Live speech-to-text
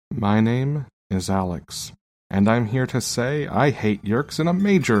My name is Alex, and I'm here to say I hate Yeerks in a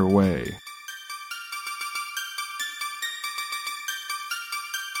major way.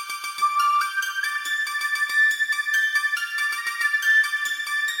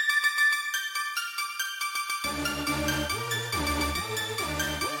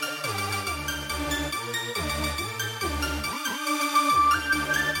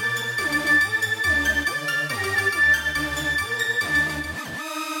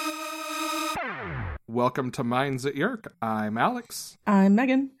 Welcome to Minds at Yeerk. I'm Alex. I'm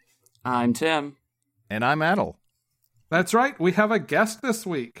Megan. I'm Tim. And I'm Adel. That's right, we have a guest this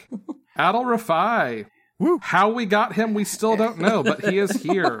week. Adel Rafai. Woo. How we got him, we still don't know, but he is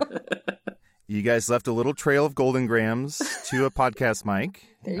here. You guys left a little trail of golden grams to a podcast mic.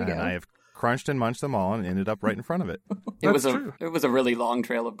 There you go. And I have crunched and munched them all and ended up right in front of it. That's true. It was a really long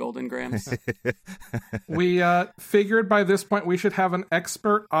trail of golden grams. We figured by this point we should have an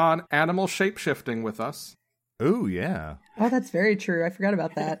expert on animal shape-shifting with us. Ooh, yeah. Oh, that's very true. I forgot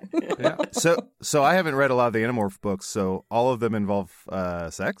about that. Yeah. So I haven't read a lot of the Animorph books, so all of them involve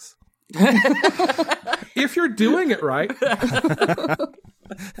sex? If you're doing it right.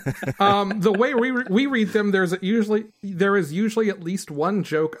 The way we read them, there is usually at least one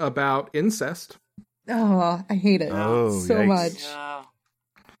joke about incest. Oh, I hate it so yikes. much. Yeah.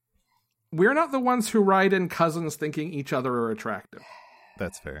 We're not the ones who write in cousins thinking each other are attractive.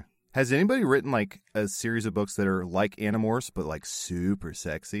 That's fair. Has anybody written like a series of books that are like Animorphs, but like super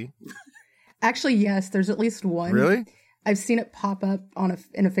sexy? Actually, yes, there's at least one. Really? I've seen it pop up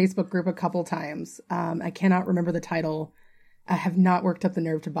in a Facebook group a couple times. I cannot remember the title. I have not worked up the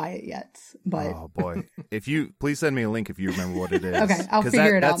nerve to buy it yet. But Oh boy! Please send me a link if you remember what it is. okay, I'll 'Cause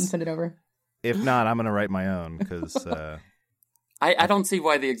figure it out that's- and send it over. If not, I'm gonna write my own because I don't see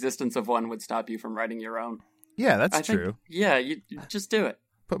why the existence of one would stop you from writing your own. yeah, that's I think- true. Yeah, you just do it.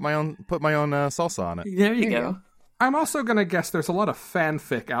 Put my own salsa on it. There you There you go. go. I'm also going to guess there's a lot of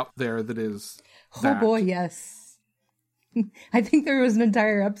fanfic out there that is Oh that. boy, yes. I think there was an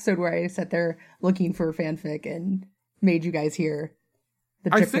entire episode where I sat there looking for fanfic and made you guys hear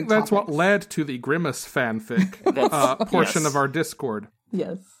the I different think that's what topics. led to the Grimace fanfic That's- portion yes. of our Discord.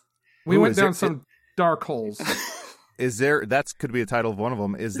 Yes. We Ooh, went is down there- some dark holes. Is there? That could be a title of one of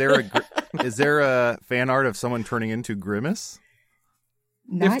them. Is there a fan art of someone turning into Grimace?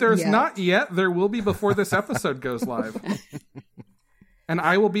 Not If there's yet. not yet, there will be before this episode goes live. And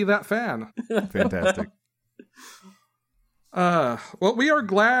I will be that fan. Fantastic. Well, we are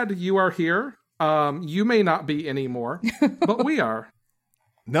glad you are here. You may not be anymore, but we are.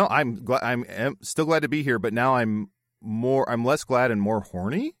 No, I'm glad. I'm still glad to be here, but now I'm less glad and more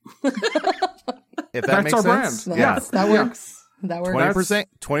horny. If that That's makes our sense. brand. Yeah. That works. That works.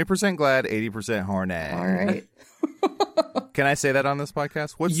 20% glad, 80% horny. All right. Can I say that on this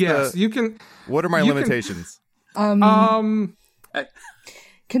podcast? Yes, you can. What are my you can- limitations?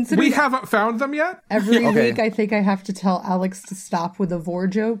 Considering We haven't found them yet. every Okay. week I think I have to tell Alex to stop with the vor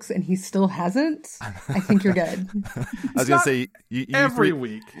jokes, and he still hasn't, I think you're good. I was gonna not say you Every three,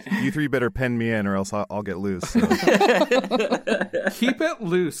 week. you three better pen me in, or else I'll get loose. So. Keep it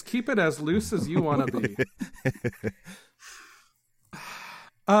loose. Keep it as loose as you want to be.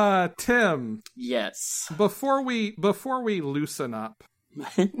 Tim, Yes. before we loosen up,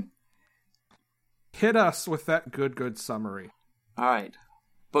 hit us with that good summary. All right.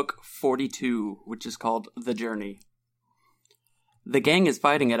 Book 42, which is called The Journey. The gang is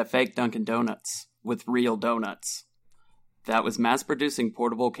fighting at a fake Dunkin' Donuts with real donuts. That was mass-producing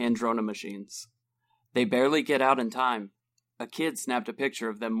portable Candrona machines. They barely get out in time. A kid snapped a picture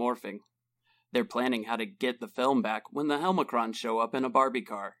of them morphing. They're planning how to get the film back when the Helmicrons show up in a Barbie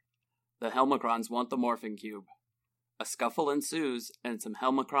car. The Helmicrons want the morphing cube. A scuffle ensues, and some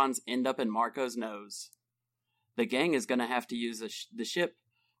Helmicrons end up in Marco's nose. The gang is going to have to use the ship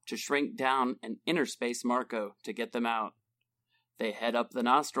to shrink down and interspace Marco to get them out. They head up the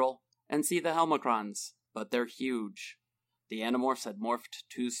nostril and see the Helmicrons, but they're huge. The Animorphs had morphed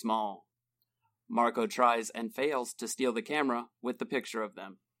too small. Marco tries and fails to steal the camera with the picture of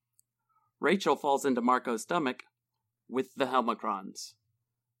them. Rachel falls into Marco's stomach with the Helmicrons.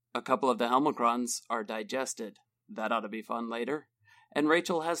 A couple of the Helmicrons are digested. That ought to be fun later. And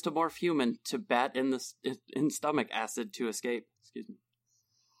Rachel has to morph human to bat in stomach acid to escape. Excuse me.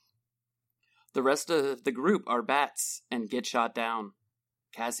 The rest of the group are bats and get shot down.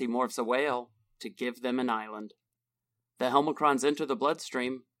 Cassie morphs a whale to give them an island. The Helmicrons enter the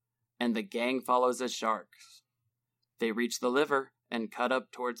bloodstream, and the gang follows as sharks. They reach the liver and cut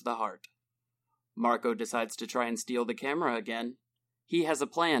up towards the heart. Marco decides to try and steal the camera again. He has a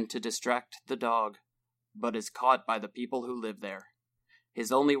plan to distract the dog, but is caught by the people who live there.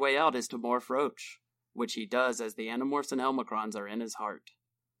 His only way out is to morph Roach, which he does as the Animorphs and Helmicrons are in his heart.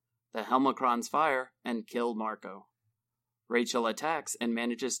 The Helmicrons fire and kill Marco. Rachel attacks and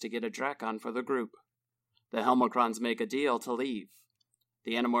manages to get a Drakon for the group. The Helmicrons make a deal to leave.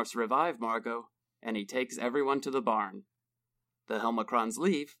 The Animorphs revive Marco, and he takes everyone to the barn. The Helmicrons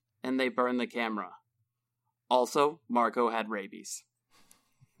leave, and they burn the camera. Also, Marco had rabies.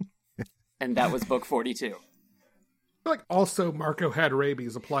 And that was book 42. I feel like also Marco had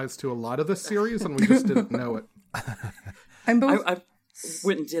rabies applies to a lot of the series, and we just didn't know it. I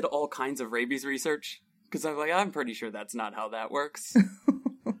went and did all kinds of rabies research, because I'm pretty sure that's not how that works.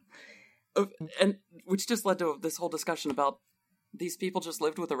 And which just led to this whole discussion about these people just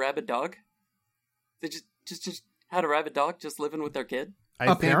lived with a rabid dog? They just had a rabid dog just living with their kid?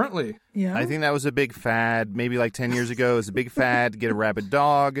 Apparently. Yeah. I think that was a big fad. Maybe like 10 years ago, it was a big fad. Get a rabid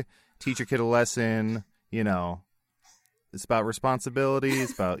dog, teach your kid a lesson. You know, it's about responsibility.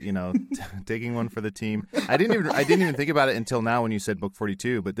 It's about, taking one for the team. I didn't even think about it until now when you said book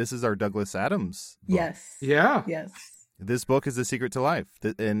 42, but this is our Douglas Adams book. Yes. Yeah. Yes. This book is The Secret to Life,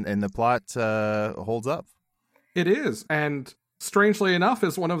 and the plot holds up. It is, and strangely enough,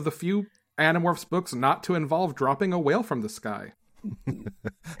 is one of the few Animorphs books not to involve dropping a whale from the sky.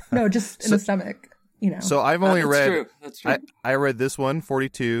 No, just in the stomach, So I've only read. That's true. I read this one,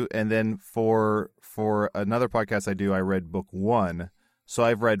 42, and then for another podcast I do, I read book 1. So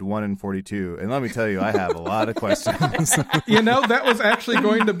I've read 1 and 42, and let me tell you, I have a lot of questions. That was actually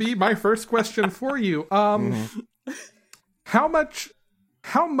going to be my first question for you. How much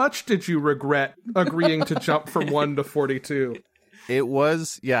did you regret agreeing to jump from 1 to 42? It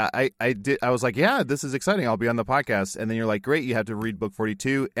was, I did. I was like, yeah, this is exciting. I'll be on the podcast. And then you're like, great, you have to read book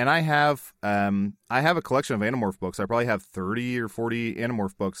 42. And I have a collection of Animorph books. I probably have 30 or 40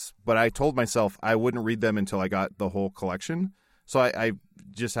 Animorph books, but I told myself I wouldn't read them until I got the whole collection. So I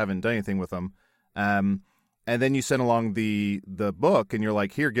just haven't done anything with them. And then you sent along the book, and you're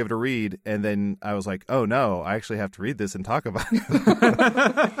like, here, give it a read. And then I was like, oh, no, I actually have to read this and talk about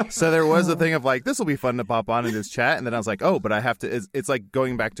it. So there was a thing of like, this will be fun to pop on in this chat. And then I was like, oh, but I have to. It's like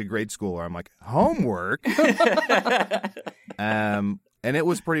going back to grade school where I'm like, homework. And it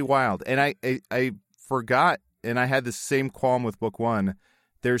was pretty wild. And I forgot, and I had the same qualm with book 1.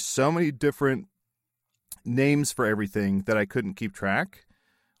 There's so many different names for everything that I couldn't keep track.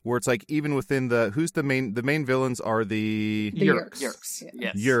 Where it's like, even within the main villains are the Yeerks. Yeerks.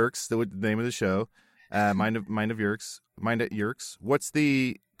 Yes. Yeerks, the name of the show. Mind at Yeerks. What's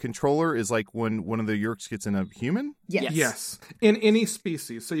the controller is like when one of the Yeerks gets in a human? Yes. In any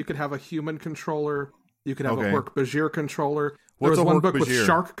species. So you could have a human controller. You could have a Hork-Bajir controller. There was one book with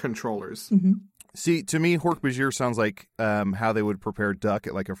shark controllers. Mm-hmm. See, to me, Hork-Bajir sounds like how they would prepare duck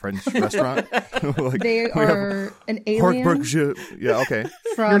at like a French restaurant. They are an alien. Hork-Bajir. Yeah, okay.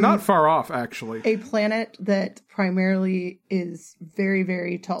 You're not far off, actually. A planet that primarily is very,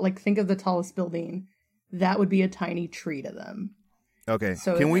 very tall. Like, think of the tallest building. That would be a tiny tree to them. Okay.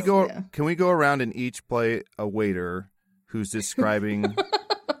 So Can we go around and each play a waiter who's describing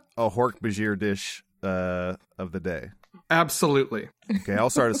a Hork-Bajir dish of the day? Absolutely. Okay, I'll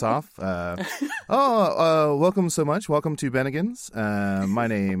start us off. Welcome so much. Welcome to Bennigan's. My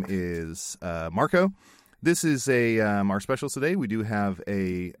name is Marco. This is our specials today. We do have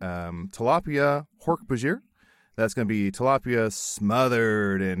a tilapia Hork-Bajir. That's going to be tilapia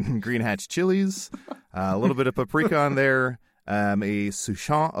smothered in green hatch chilies, a little bit of paprika on there, a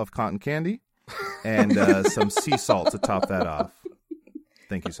souchant of cotton candy, and some sea salt to top that off.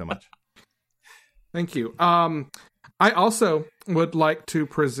 Thank you so much. Thank you. I also would like to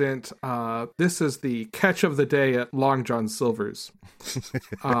present, this is the catch of the day at Long John Silver's.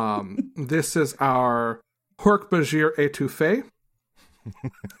 This is our Hork-Bajir étouffée.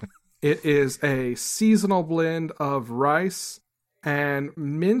 It is a seasonal blend of rice and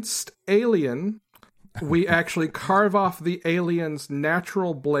minced alien. We actually carve off the alien's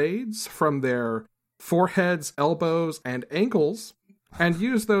natural blades from their foreheads, elbows, and ankles, and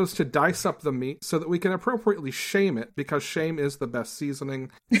use those to dice up the meat so that we can appropriately shame it, because shame is the best seasoning.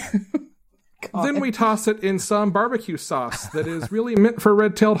 Then we toss it in some barbecue sauce that is really meant for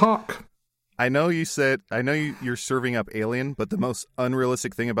red-tailed hawk. I know you're serving up alien, but the most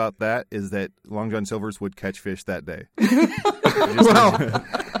unrealistic thing about that is that Long John Silver's would catch fish that day. Well,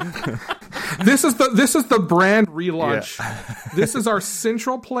 this is the brand relaunch. Yeah. This is our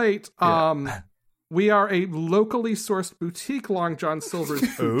central plate. We are a locally sourced boutique Long John Silver's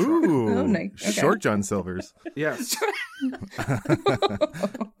food truck. Oh, nice. Okay. Short John Silver's. Yes.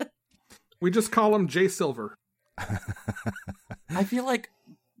 We just call him J. Silver. I feel like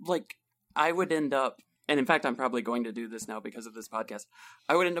I would end up and in fact, I'm probably going to do this now because of this podcast,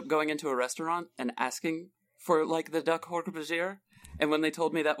 I would end up going into a restaurant and asking for, like, the duck hork-bajir, and when they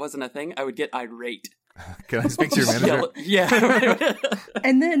told me that wasn't a thing, I would get irate. Can I speak to your manager? Yeah.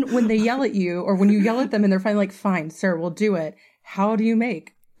 And then when they yell at you, or when you yell at them and they're finally like, fine, sir, we'll do it. How do you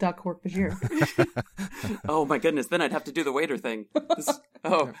make duck hork-bajir? Oh my goodness, then I'd have to do the waiter thing.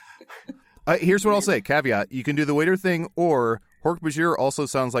 Here's what I'll say. Caveat. You can do the waiter thing, or hork-bajir also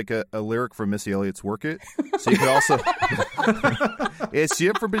sounds like a lyric from Missy Elliott's Work It. So you could also... It's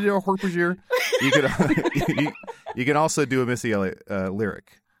shit for hork-bajir. You can also do a Missy Elliott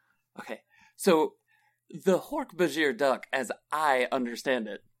lyric. Okay, so the hork-bajir duck, as I understand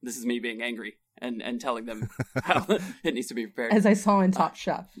it, this is me being angry and telling them how it needs to be prepared. As I saw in Top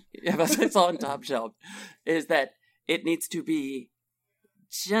Chef. Yeah, as I saw in Top Shelf, is that it needs to be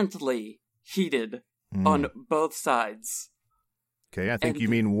gently heated on both sides. Okay, I think you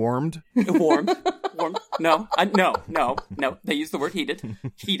mean warmed. Warmed? No. They use the word heated.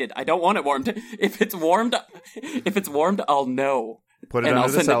 Heated. I don't want it warmed. If it's warmed, I'll know. Put it and under I'll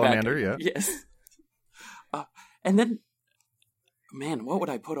the send it salamander, back. yeah. Yes. And then, man, what would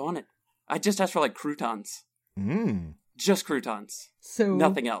I put on it? I just asked for, like, croutons. Just croutons. So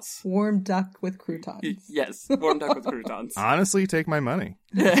nothing else. Warm duck with croutons. Yes, warm duck with croutons. Honestly, take my money.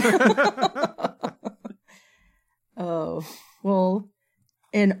 Oh, well,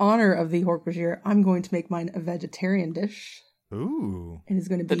 in honor of the hork-bajir, I'm going to make mine a vegetarian dish. Ooh. It is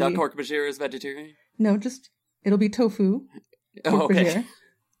going to be... The duck hork-bajir is vegetarian? No, it'll be tofu. Oh, okay.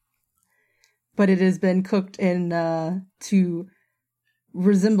 But it has been cooked in to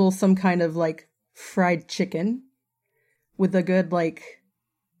resemble some kind of, like, fried chicken with a good, like,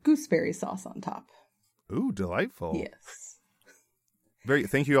 gooseberry sauce on top. Ooh, delightful. Yes.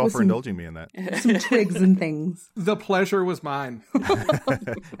 Thank you all for indulging me in that. Some twigs and things. The pleasure was mine.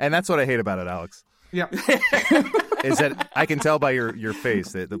 And that's what I hate about it, Alex. Yeah. Is that I can tell by your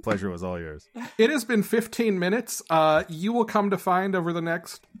face that the pleasure was all yours. It has been 15 minutes. You will come to find over the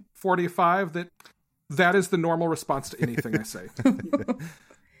next 45 that is the normal response to anything I say.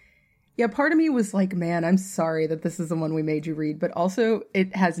 Yeah, part of me was like, man, I'm sorry that this is the one we made you read, but also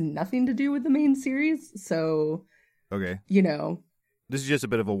it has nothing to do with the main series, so... Okay. You know... This is just a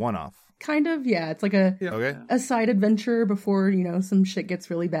bit of a one-off. Kind of, yeah. It's like a side adventure before, you know, some shit gets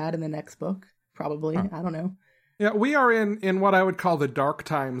really bad in the next book. Probably. Huh. I don't know. Yeah, we are in what I would call the dark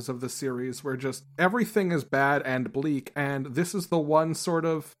times of the series, where just everything is bad and bleak, and this is the one sort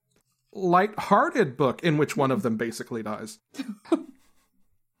of light-hearted book in which one of them basically dies.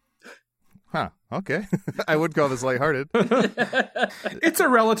 Huh, okay. I would call this lighthearted. It's a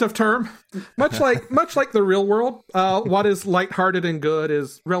relative term. Much like the real world, what is lighthearted and good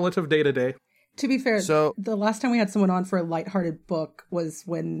is relative day to day. To be fair, so, the last time we had someone on for a lighthearted book was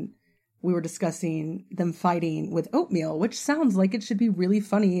when we were discussing them fighting with oatmeal, which sounds like it should be really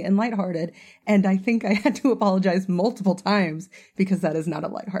funny and lighthearted. And I think I had to apologize multiple times because that is not a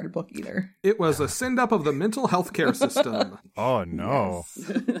lighthearted book either. It was a send-up of the mental health care system. Oh, no.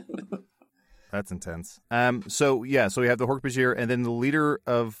 Yes. That's intense. So we have the hork-bajir, and then the leader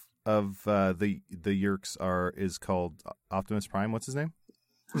of the Yeerks is called Optimus Prime. What's his name?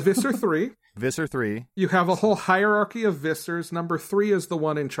 Visser 3. Visser 3. You have a whole hierarchy of Vissers. Number 3 is the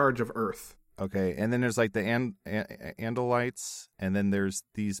one in charge of Earth. Okay, and then there's like the Andalites, and then there's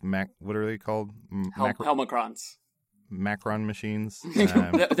these what are they called? Helmicrons. Macron machines.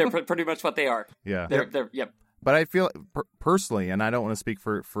 They're pretty much what they are. Yeah. They're yep. But I feel personally, and I don't want to speak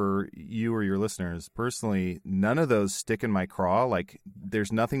for you or your listeners, personally, none of those stick in my craw. Like,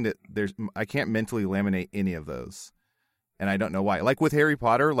 there's nothing I can't mentally laminate any of those. And I don't know why. Like with Harry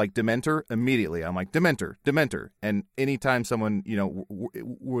Potter, like Dementor, immediately I'm like, Dementor. And anytime someone,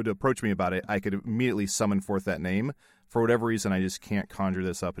 would approach me about it, I could immediately summon forth that name. For whatever reason, I just can't conjure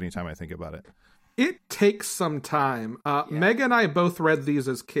this up anytime I think about it. It takes some time. Meg and I both read these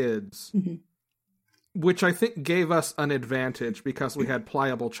as kids. Mm-hmm. Which I think gave us an advantage because we had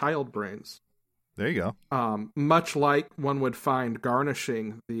pliable child brains. There you go. Much like one would find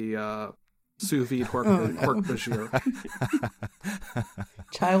garnishing the sous vide hork-bajir.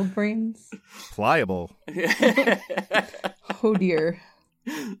 Child brains? Pliable. Oh dear.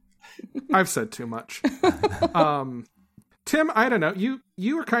 I've said too much. Tim, I don't know.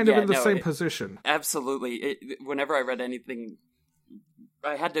 You were kind of in the same position. Absolutely. Whenever I read anything...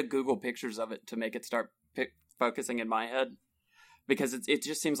 I had to Google pictures of it to make it start focusing in my head, because it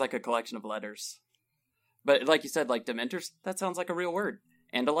just seems like a collection of letters. But like you said, like Dementors, that sounds like a real word.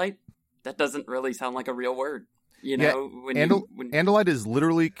 Andalite, that doesn't really sound like a real word. Andalite is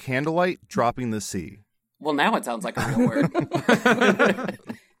literally candlelight dropping the sea. Well, now it sounds like a real word.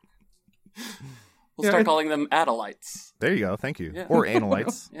 We'll start calling them Adelites. There you go. Thank you. Yeah. Or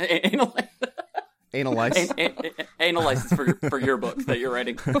Analites. Analites. Analites is for your book that you're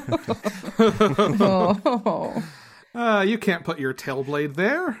writing. You can't put your tail blade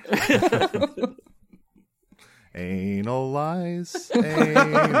there. Analyze.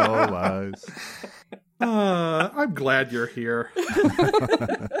 Analyze. I'm glad you're here.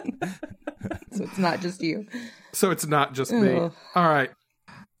 So it's not just you. So it's not just me. Ugh. All right.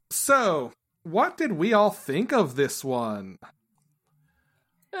 So, what did we all think of this one?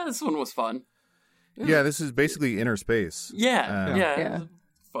 Yeah, this one was fun. Yeah, this is basically Inner Space. Yeah. Yeah.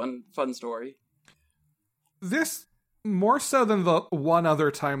 Fun story. This, more so than the one other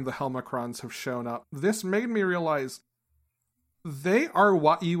time the Helmicrons have shown up, this made me realize they are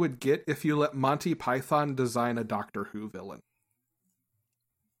what you would get if you let Monty Python design a Doctor Who villain.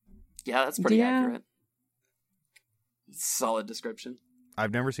 Yeah, that's pretty Yeah. accurate. Solid description.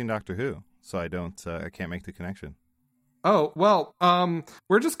 I've never seen Doctor Who, so I can't make the connection. Oh, well,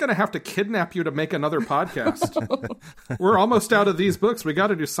 we're just going to have to kidnap you to make another podcast. We're almost out of these books. We got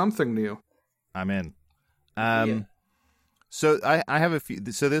to do something new. I'm in. Yeah. So I have a few.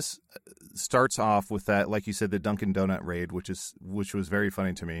 So this starts off with that, like you said, the Dunkin' Donut raid, which was very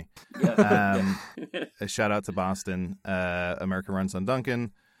funny to me. Yeah. A shout out to Boston. America runs on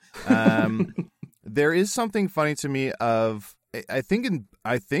Dunkin'. There is something funny to me of. I think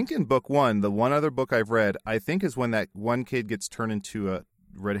in book one, the one other book I've read, I think is when that one kid gets turned into a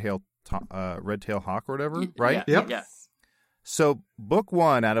red-tailed hawk or whatever, right? Yeah. Yep. Yeah. So book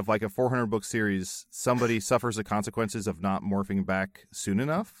one out of like a 400 book series, somebody suffers the consequences of not morphing back soon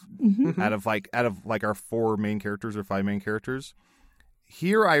enough. Mm-hmm. Out of like our 4 main characters or 5 main characters.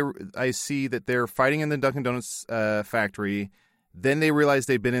 Here I see that they're fighting in the Dunkin' Donuts factory. Then they realize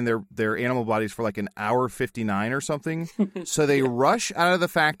they've been in their animal bodies for like an hour 59 or something. So they rush out of the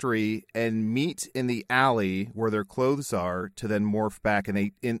factory and meet in the alley where their clothes are to then morph back, and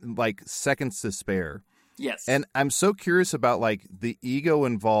they in like seconds to spare. Yes. And I'm so curious about like the ego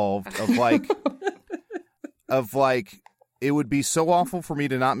involved of like it would be so awful for me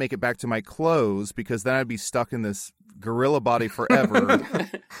to not make it back to my clothes because then I'd be stuck in this gorilla body forever.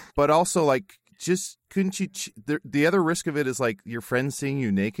 But also like, just couldn't you? The other risk of it is like your friends seeing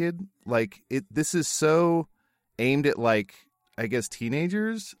you naked. Like this is so aimed at like I guess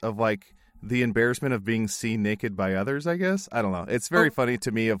teenagers of like the embarrassment of being seen naked by others. I guess I don't know. It's very funny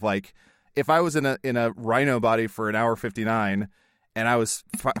to me of like if I was in a rhino body for an hour 59 and I was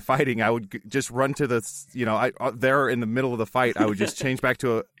fighting, I would just run to the there in the middle of the fight. I would just change back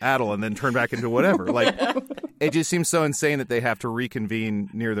to a Adel and then turn back into whatever. Like. It just seems so insane that they have to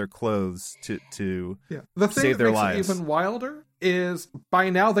reconvene near their clothes to The thing save that their makes lives. it even wilder is by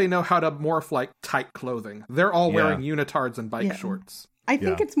now they know how to morph like tight clothing. They're all wearing unitards and bike shorts. I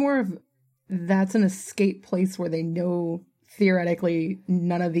think it's more of that's an escape place where they know theoretically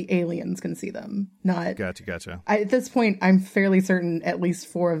none of the aliens can see them. Not Gotcha. at this point, I'm fairly certain at least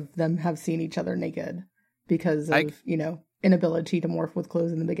 4 of them have seen each other naked because of inability to morph with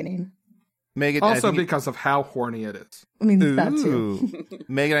clothes in the beginning. Megan, Also because of how horny it is. I mean, that too.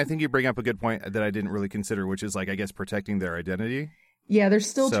 Megan, I think you bring up a good point that I didn't really consider, which is like, I guess, protecting their identity. Yeah, they're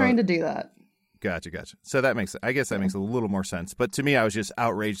still trying to do that. Gotcha. So that makes a little more sense. But to me, I was just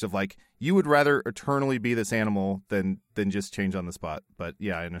outraged of like, you would rather eternally be this animal than just change on the spot. But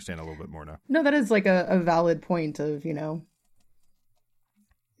yeah, I understand a little bit more now. No, that is like a valid point of,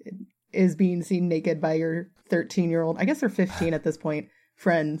 is being seen naked by your 13-year-old, I guess they're 15 at this point,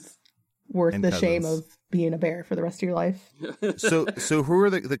 friends. Worth And the cousins. shame of being a bear for the rest of your life. So who are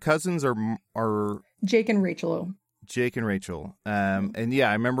the cousins are Jake and Rachel. Jake and Rachel. And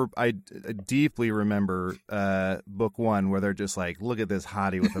yeah, I deeply remember book 1 where they're just like, look at this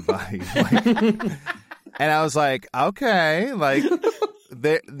hottie with a body. And I was like, okay, like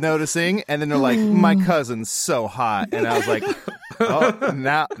they're noticing, and then they're like, my cousin's so hot, and I was like, oh,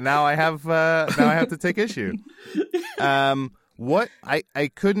 now I have to take issue. What I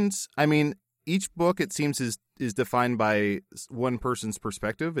couldn't. I mean, each book it seems is defined by one person's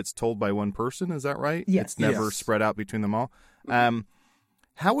perspective. It's told by one person. Is that right? Yes. It's never spread out between them all.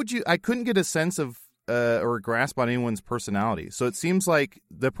 How would you? I couldn't get a sense of or a grasp on anyone's personality. So it seems like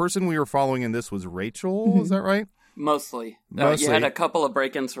the person we were following in this was Rachel. Mm-hmm. Is that right? Mostly. Mostly. You had a couple of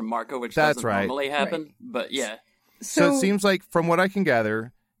break-ins from Marco, which doesn't normally happen. Right. But yeah. So it seems like, from what I can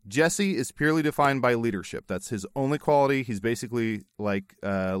gather, Jesse is purely defined by leadership. That's his only quality. He's basically like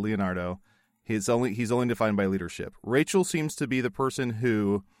Leonardo. He's only defined by leadership. Rachel seems to be the person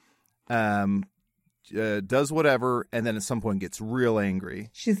who does whatever and then at some point gets real angry.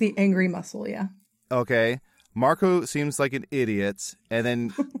 She's the angry muscle, yeah. Okay. Marco seems like an idiot. And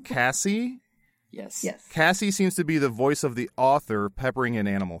then Cassie, Yes. Yes. Cassie seems to be the voice of the author, peppering in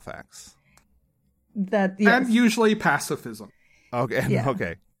animal facts. That yes. And usually pacifism. Okay. Yeah.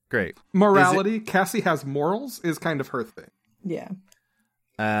 Okay. Great. Morality, Cassie has morals, is kind of her thing. Yeah.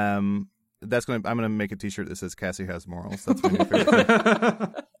 I'm gonna make a T-shirt that says Cassie has morals. That's my new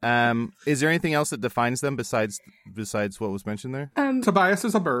favorite thing. Is there anything else that defines them besides what was mentioned there? Tobias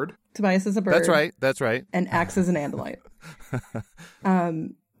is a bird. Tobias is a bird. That's right. And Axe is an Andalite.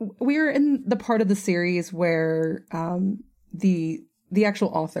 We're in the part of the series where the actual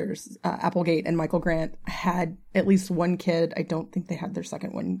authors, Applegate and Michael Grant, had at least one kid. I don't think they had their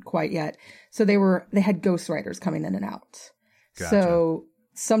second one quite yet. So they had ghostwriters coming in and out. Gotcha. So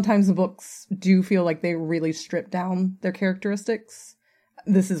sometimes the books do feel like they really strip down their characteristics.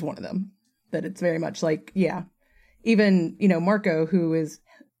 This is one of them. That it's very much like, yeah. Even, Marco, who is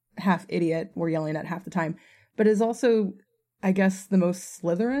half idiot, we're yelling at half the time, but is also, I guess, the most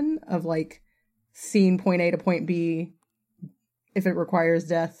Slytherin of like seeing point A to point B. If it requires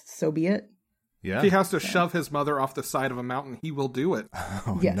death, so be it. Yeah. If he has to shove his mother off the side of a mountain, he will do it.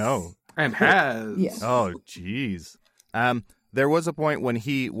 Oh, Yes. no. And has. Yes. Oh, jeez. There was a point when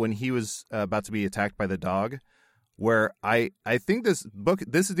he was about to be attacked by the dog where I think this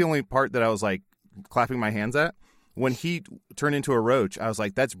is the only part that I was like clapping my hands at. When he turned into a roach, I was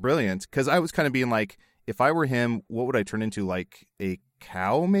like, that's brilliant. Because I was kind of being like, if I were him, what would I turn into? Like a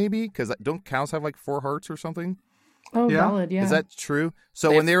cow, maybe? Because don't cows have like 4 hearts or something? Oh, Yeah. valid, yeah. Is that true?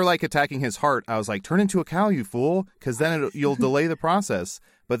 So when they were like attacking his heart, I was like, turn into a cow, you fool, because then you'll delay the process.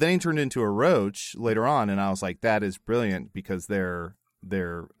 But then he turned into a roach later on, and I was like, that is brilliant because they're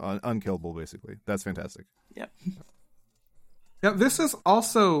unkillable, basically. That's fantastic. Yeah. Yeah, this is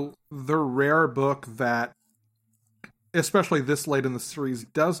also the rare book that, especially this late in the series,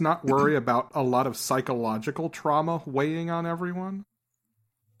 does not worry about a lot of psychological trauma weighing on everyone.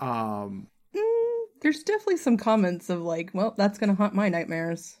 There's definitely some comments of like, well, that's going to haunt my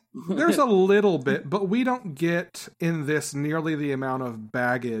nightmares. There's a little bit, but we don't get in this nearly the amount of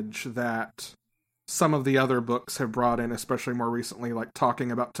baggage that some of the other books have brought in, especially more recently, like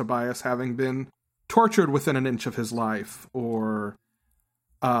talking about Tobias having been tortured within an inch of his life, or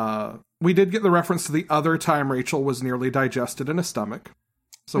we did get the reference to the other time Rachel was nearly digested in a stomach.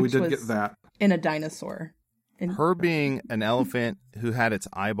 So Which we did was get that. In a dinosaur. Her being an elephant who had its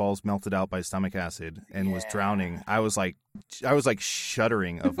eyeballs melted out by stomach acid and was drowning, I was like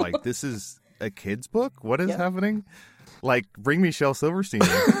shuddering of like, this is a kid's book? What is happening? Like, bring me Shel Silverstein.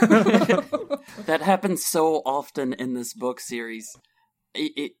 That happens so often in this book series.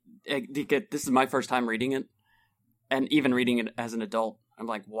 This is my first time reading it, and even reading it as an adult, I'm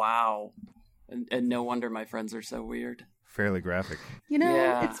like, wow. And no wonder my friends are so weird. Fairly graphic.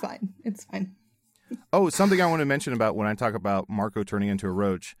 Yeah. It's fine. It's fine. Oh, something I want to mention about when I talk about Marco turning into a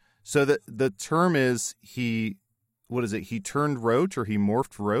roach. So the term is he turned roach or he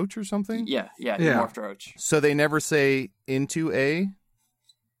morphed roach or something? Yeah, morphed roach. So they never say into a?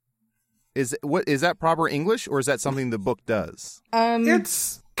 Is that proper English or is that something the book does?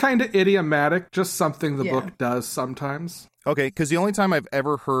 It's kind of idiomatic, just something the book does sometimes. Okay, because the only time I've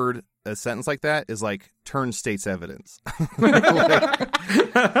ever heard a sentence like that is like turn state's evidence.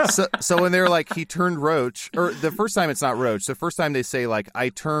 So when they're like he turned roach, or the first time it's not roach, the first time they say like I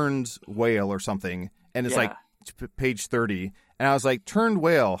turned whale or something, and it's like page 30, and I was like turned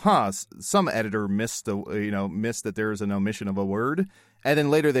whale, huh? Some editor missed that there is an omission of a word, and then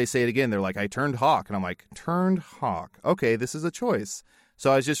later they say it again. They're like I turned hawk, and I'm like turned hawk. Okay, this is a choice.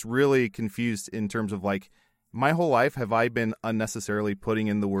 So I was just really confused in terms of like, my whole life, have I been unnecessarily putting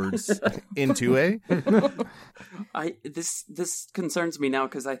in the words into a? This concerns me now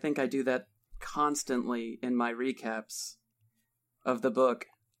because I think I do that constantly in my recaps of the book.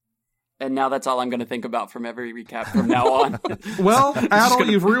 And now that's all I'm going to think about from every recap from now on. Well, Adel,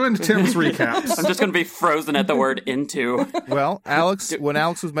 you've ruined Tim's recaps. I'm just going to be frozen at the word into. Well, Alex, when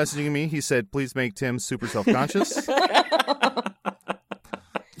Alex was messaging me, he said, please make Tim super self-conscious.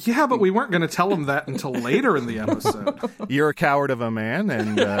 Yeah, but we weren't going to tell him that until later in the episode. You're a coward of a man,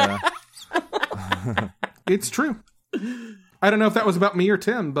 and It's true. I don't know if that was about me or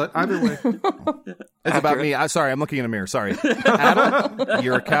Tim, but either way. It's about me. I'm looking in a mirror. Sorry. Adam,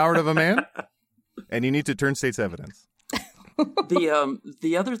 you're a coward of a man, and you need to turn state's evidence.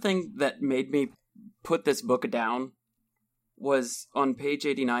 The other thing that made me put this book down was on page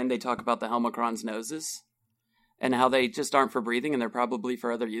 89, they talk about the Helmacron's noses. And how they just aren't for breathing and they're probably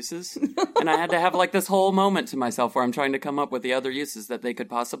for other uses. And I had to have like this whole moment to myself where I'm trying to come up with the other uses that they could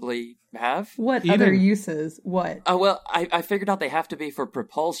possibly have. What other uses? What? Oh, well, I figured out they have to be for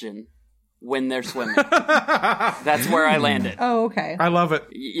propulsion when they're swimming. That's where I landed. Oh, okay. I love it.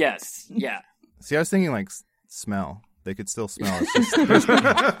 Yes, yeah. See, I was thinking like smell. They could still smell. It's just,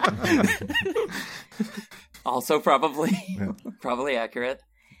 Also probably accurate.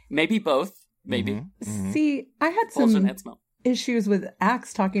 Maybe both. Maybe. See, I had Pulsion some and smell. issues with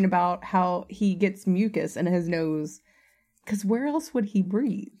Axe talking about how he gets mucus in his nose. Because where else would he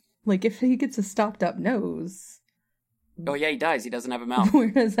breathe? Like, if he gets a stopped up nose, Oh yeah, he dies. He doesn't have a mouth. where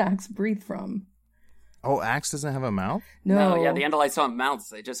does Axe breathe from? oh, Axe doesn't have a mouth? No. Yeah, the Andalites don't have mouths.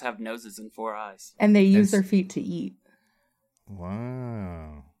 They just have noses and 4 eyes. And they use It's- their feet to eat.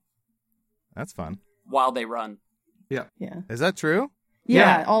 Wow. That's fun. While they run. Yeah. Is that true?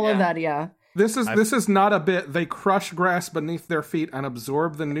 Yeah, Yeah. all of Yeah. that, yeah. This is not a bit. They crush grass beneath their feet and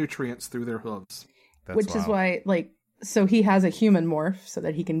absorb the nutrients through their hooves. That's Which is wild. why, like, so he has a human morph so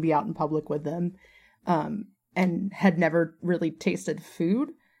that he can be out in public with them, and had never really tasted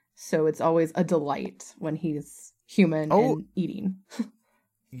food. So it's always a delight when he's human and eating.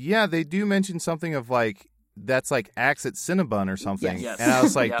 Yeah, they do mention something of like that's like Axe at Cinnabon or something, Yes. and I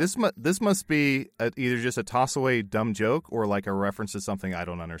was like, Yep. this must be either just a toss away dumb joke or like a reference to something I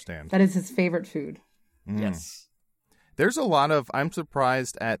don't understand. That is his favorite food. Yes. There's a lot of. I'm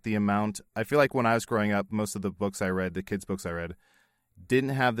surprised at the amount. I feel like when I was growing up, most of the books I read, the kids' books I read, didn't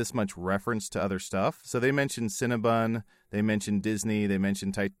have this much reference to other stuff. So they mentioned Cinnabon, they mentioned Disney, they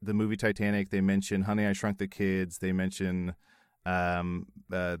mentioned the movie Titanic, they mentioned Honey, I Shrunk the Kids, they mentioned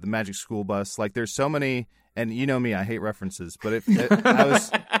the Magic School Bus. Like there's so many, and you know me, I hate references, but I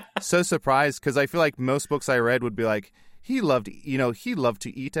was so surprised because I feel like most books I read would be like, he loved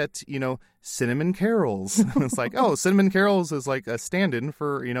to eat at, Cinnamon Carols. And it's like, oh, Cinnamon Carols is like a stand-in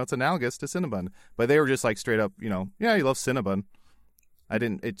for, it's analogous to Cinnabon. But they were just like straight up, yeah, he loves Cinnabon.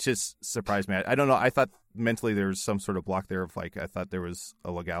 It just surprised me. I don't know. I thought mentally there was some sort of block there of like, I thought there was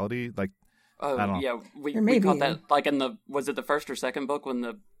a legality. Like, Oh, I don't know. yeah. We Or maybe. caught that like was it the first or second book when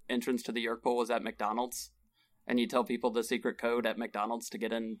the entrance to the Yerk pool was at McDonald's? And you tell people the secret code at McDonald's to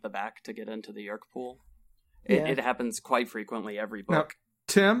get in the back to get into the Yerk pool. Yeah. It happens quite frequently every Now, book.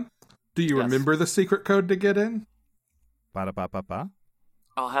 Tim, do you Yes. remember the secret code to get in? ba-da-ba-ba-ba.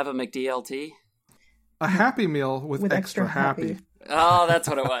 I'll have a McDLT. A Happy Meal with extra happy. Oh, that's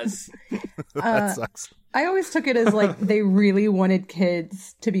what it was. That sucks. I always took it as like they really wanted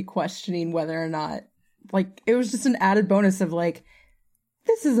kids to be questioning whether or not, like, it was just an added bonus of like,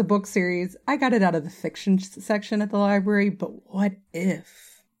 this is a book series. I got it out of the fiction section at the library, but what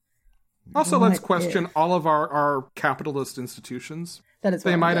if? Also, What let's question if? all of our capitalist institutions. That is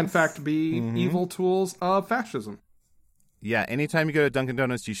They what might, it in is. fact, be evil tools of fascism. Yeah, anytime you go to Dunkin'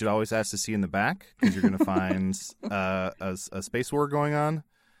 Donuts, you should always ask to see in the back because you're going to find a space war going on.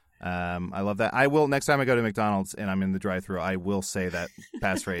 I love that. I will, next time I go to McDonald's and I'm in the drive-thru, I will say that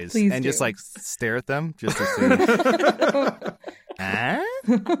passphrase Please and do. just like stare at them just to see.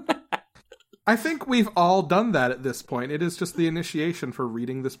 I think we've all done that at this point. It is just the initiation for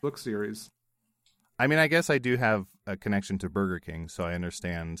reading this book series. I mean, I guess I do have a connection to Burger King, so I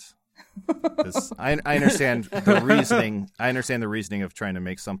understand this. I understand the reasoning. I understand the reasoning of trying to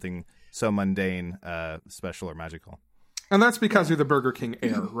make something so mundane special or magical. And that's because you're the Burger King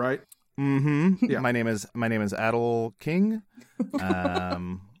heir, right? Mm-hmm. Yeah. My name is Adel King.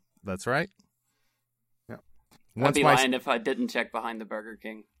 That's right. Yeah. I'd be lying if I didn't check behind the Burger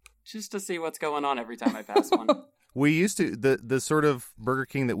King just to see what's going on every time I pass one. We used to the sort of Burger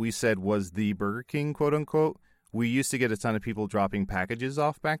King that we said was the Burger King, quote unquote. We used to get a ton of people dropping packages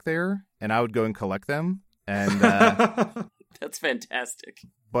off back there, and I would go and collect them. And That's fantastic.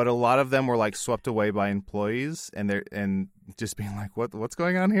 but a lot of them were like swept away by employees, and just being like, what's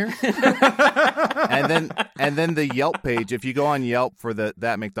going on here? and then the Yelp page. If you go on Yelp for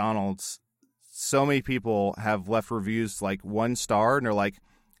that McDonald's, so many people have left reviews like 1 star, and they're like,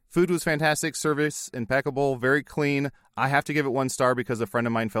 food was fantastic, service impeccable, very clean. I have to give it 1 star because a friend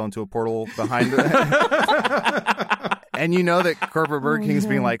of mine fell into a portal behind it. And you know that corporate Burger King's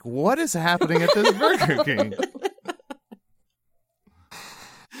being like, what is happening at this Burger King?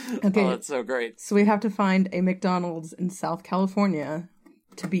 Okay, Oh, that's so great. so we have to find a McDonald's in South California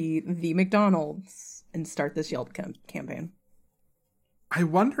to be the McDonald's and start this Yelp campaign. I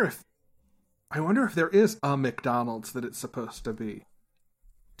wonder if there is a McDonald's that it's supposed to be.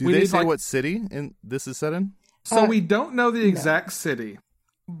 Do We they need, say like- what city this is set in? So we don't know the exact city,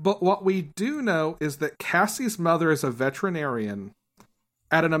 but what we do know is that Cassie's mother is a veterinarian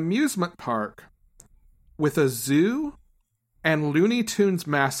at an amusement park with a zoo and Looney Tunes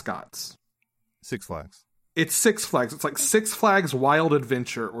mascots. Six Flags. It's Six Flags. It's like Six Flags Wild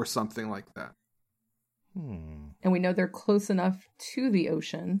Adventure or something like that. And we know they're close enough to the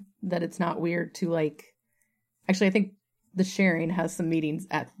ocean that it's not weird to, like, actually, I think the sharing has some meetings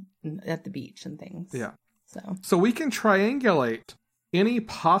at the beach and things. Yeah. So we can triangulate any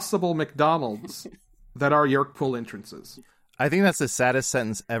possible McDonald's that are Yeerkpool entrances. I think that's the saddest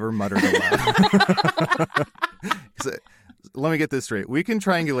sentence ever muttered aloud. So, let me get this straight. We can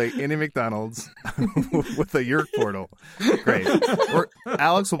triangulate any McDonald's with a Yeerk portal. Great.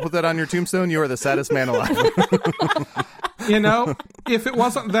 Alex, we'll put that on your tombstone. You are the saddest man alive. You know, if it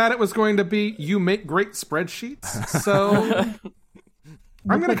wasn't that, it was going to be you make great spreadsheets. So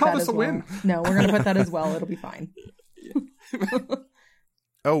I'm going to call this a win. No, we're going to put that as well. It'll be fine.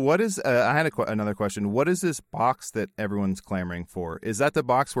 Oh, what is? I had another question. What is this box that everyone's clamoring for? Is that the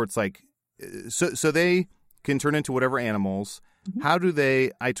box where it's like, so they can turn into whatever animals? Mm-hmm. How do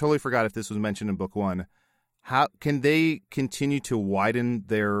they? I totally forgot if this was mentioned in book 1. How can they continue to widen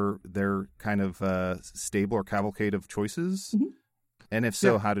their kind of stable or cavalcade of choices? Mm-hmm. And if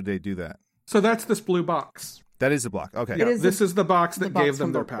so, how do they do that? So that's this blue box. That is the block. Okay. Yeah, this is the box that gave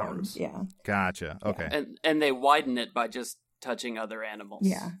them their powers. Yeah. Gotcha. Okay. Yeah. And they widen it by just touching other animals.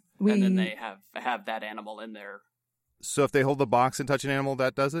 Yeah. And then they have that animal in there. So if they hold the box and touch an animal,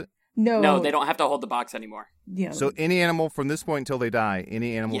 that does it? No, they don't have to hold the box anymore. Yeah. So any animal from this point until they die,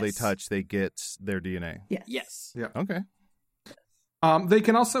 any animal they touch, they get their DNA. Yes. Yeah. Okay. They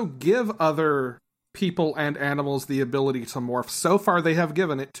can also give other people and animals the ability to morph. So far, they have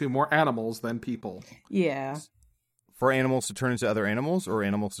given it to more animals than people. Yeah. For animals to turn into other animals or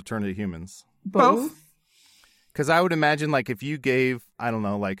animals to turn into humans? Both. Because I would imagine, like, if you gave, I don't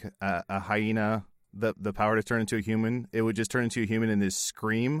know, like a hyena the power to turn into a human, it would just turn into a human and just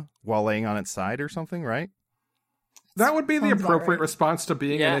scream while laying on its side or something, right? That would be the appropriate response to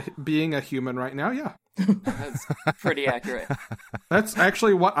being being a human right now, yeah. That's pretty accurate. That's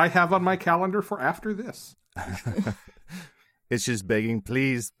actually what I have on my calendar for after this. It's just begging,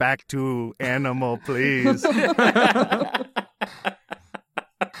 please, back to animal, please.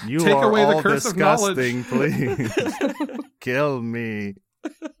 You Take are away the all curse disgusting, of please. Kill me.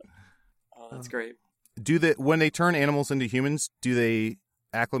 Oh, that's great. When they turn animals into humans, do they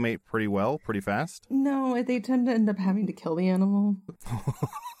acclimate pretty well, pretty fast? No, they tend to end up having to kill the animal.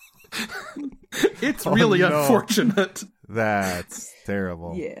 It's really unfortunate. That's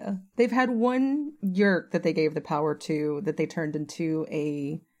terrible. Yeah. They've had one Yeerk that they gave the power to that they turned into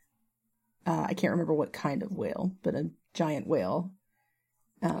I can't remember what kind of whale, but a giant whale.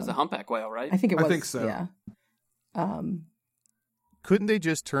 It was a humpback whale, right? I think it was. I think so. Yeah. Couldn't they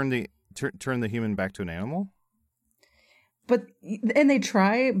just turn the human back to an animal? And they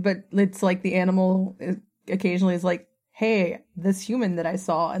try, but it's like the animal occasionally is like, hey, this human that I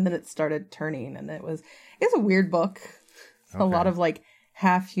saw, and then it started turning, and it's a weird book. Okay. A lot of like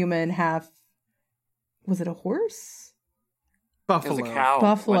half human, half, was it a horse? Buffalo. It was a cow.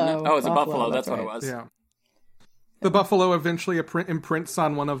 Buffalo. Oh, it was a buffalo. That's what it was. Yeah. The buffalo eventually imprints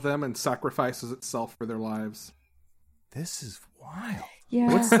on one of them and sacrifices itself for their lives. This is wild.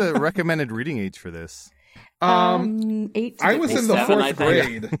 Yeah. What's the recommended reading age for this? 8 to I was in the 4th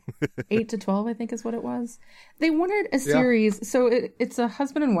grade. 8 to 12, I think is what it was. They wanted a series, so it's a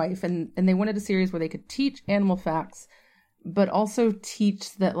husband and wife, and they wanted a series where they could teach animal facts, but also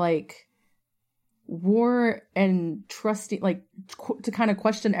teach that, like, war and trusting, like, to kind of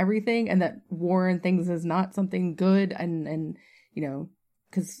question everything, and that war and things is not something good, and you know,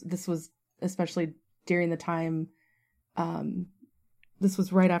 because this was especially during the time, this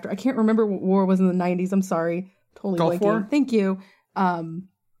was right after, I can't remember what war was in the 90s, I'm sorry, totally Gulf blanking. War? Thank you.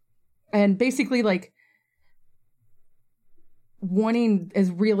 And basically, like, wanting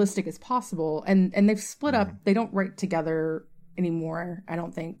as realistic as possible, and they've split up, they don't write together anymore, I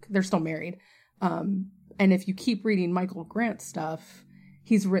don't think. They're still married. And if you keep reading Michael Grant stuff,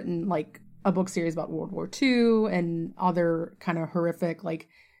 he's written like a book series about World War II and other kind of horrific, like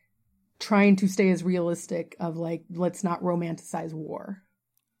trying to stay as realistic of like, let's not romanticize war.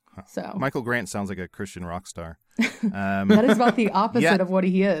 So Michael Grant sounds like a Christian rock star. That is about the opposite of what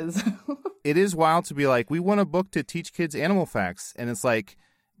he is. It is wild to be like, we want a book to teach kids animal facts. And it's like,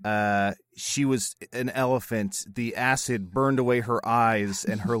 she was an elephant. The acid burned away her eyes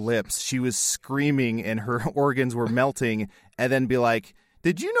and her lips. She was screaming and her organs were melting. And then be like,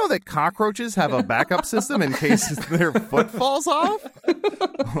 did you know that cockroaches have a backup system in case their foot falls off?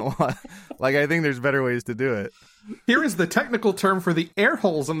 Like, I think there's better ways to do it. Here is the technical term for the air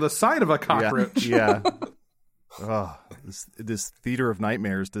holes in the side of a cockroach. Yeah. Oh, this theater of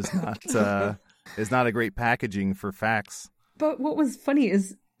nightmares is not a great packaging for facts. But what was funny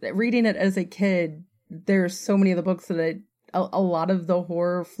is that reading it as a kid, there's so many of the books that a lot of the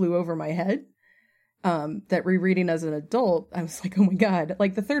horror flew over my head. That rereading as an adult, I was like, oh my God.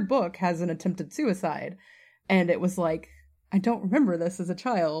 Like the third book has an attempted suicide. And it was like, I don't remember this as a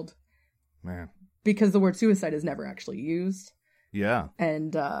child Man. because the word suicide is never actually used. Yeah.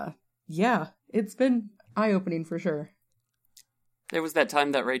 And yeah, it's been eye-opening for sure. There was that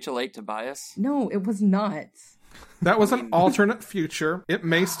time that Rachel ate Tobias. No, it was not. That was an alternate future. It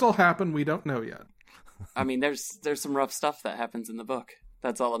may still happen. We don't know yet. I mean, there's some rough stuff that happens in the book.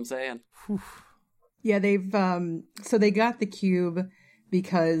 That's all I'm saying. Yeah, they've so they got the cube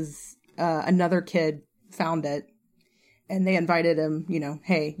because another kid found it, and they invited him, you know,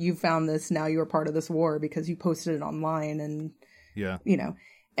 hey, you found this, now you're part of this war because you posted it online, and Yeah. you know,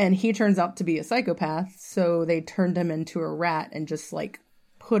 and he turns out to be a psychopath, so they turned him into a rat and just like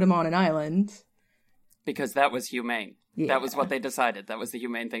put him on an island. Because that was humane. Yeah. That was what they decided. That was the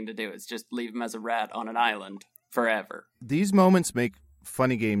humane thing to do, is just leave him as a rat on an island forever. These moments make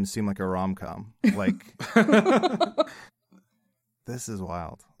funny games seem like a rom-com. Like, this is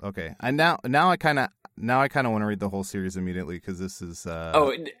wild. Okay. And now I kind of want to read the whole series immediately because this is You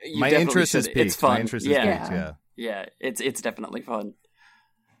my definitely interest is should. piqued. It's fun. My interest is Yeah. piqued. Yeah. Yeah, it's definitely fun.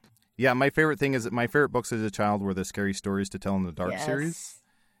 Yeah, my favorite thing is that my favorite books as a child were the Scary Stories to Tell in the Dark Yes. series.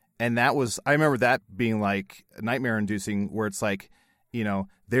 And that was, I remember that being like nightmare inducing, where it's like, you know,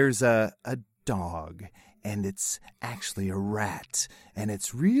 there's a dog and it's actually a rat and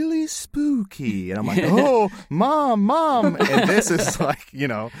it's really spooky. And I'm like, oh, mom. And this is like, you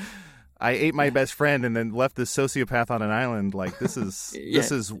know, I ate my best friend and then left this sociopath on an island. Like, this is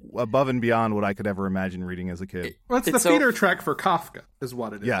this is above and beyond what I could ever imagine reading as a kid. Well, it's the It's so- feeder track for Kafka, is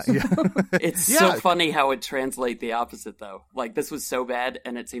what it is. Yeah. It's Yeah. so funny how it translate the opposite, though. Like, this was so bad,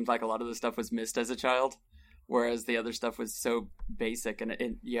 and it seemed like a lot of the stuff was missed as a child, whereas the other stuff was so basic,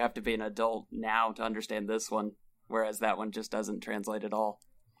 and you have to be an adult now to understand this one, whereas that one just doesn't translate at all.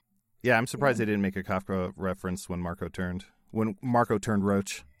 Yeah, I'm surprised they didn't make a Kafka reference when Marco turned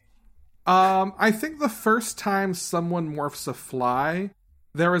Roach. I think the first time someone morphs a fly,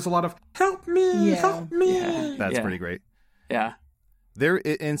 there is a lot of "help me, Yeah. help me." Yeah. That's Yeah. pretty great. Yeah. There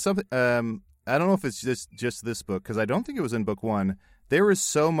in some I don't know if it's just this book because I don't think it was in book one. There is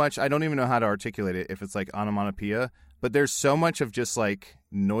so much, I don't even know how to articulate it if it's like onomatopoeia, but there's so much of just like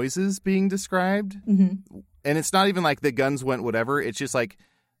noises being described. Mm-hmm. And it's not even like the guns went whatever. It's just like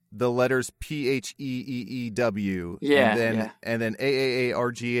the letters PHEEEW. Yeah, and then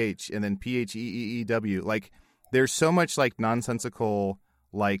AAARGH and then PHEEEW. Like there's so much like nonsensical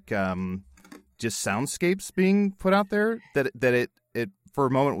like just soundscapes being put out there that it for a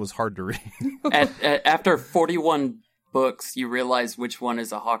moment was hard to read. After 41 books, you realize which one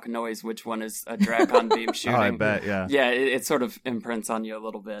is a hawk noise, which one is a Dracon beam shooting. Oh, I bet, yeah. Yeah, it sort of imprints on you a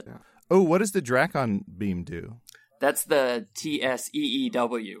little bit. Yeah. Oh, what does the Dracon beam do? That's the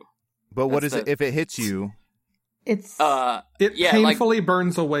TSEEW. But what That's is it if it hits you? It's It Yeah, painfully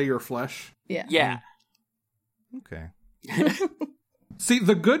burns away your flesh. yeah. Yeah. Okay. See,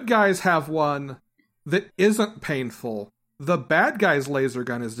 the good guys have one that isn't painful. The bad guy's laser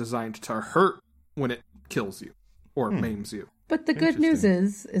gun is designed to hurt when it kills you or maims you. But the good news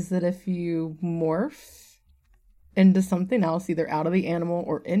is that if you morph into something else, either out of the animal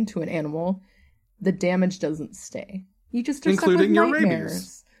or into an animal, the damage doesn't stay. You just are Including stuck your with nightmares.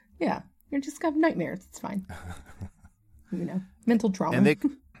 rabies. Yeah, you just have nightmares. It's fine. You know, mental trauma. And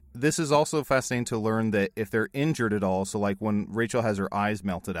this is also fascinating to learn that if they're injured at all, so like when Rachel has her eyes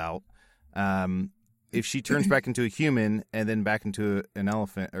melted out, if she turns back into a human and then back into an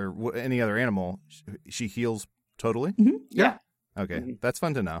elephant or any other animal, she heals totally? Mm-hmm. Yeah. Okay, that's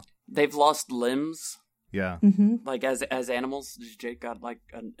fun to know. They've lost limbs, Yeah. Mm-hmm. like as animals. Jake got like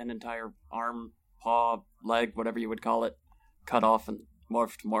an entire arm, paw, leg, whatever you would call it, cut off and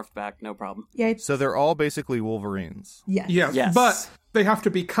morphed back, no problem. Yeah. So they're all basically Wolverines. Yes. Yes, Yes. but they have to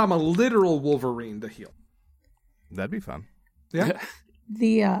become a literal Wolverine to heal. That'd be fun. Yeah.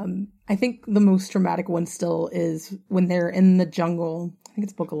 The I think the most traumatic one still is when they're in the jungle. I think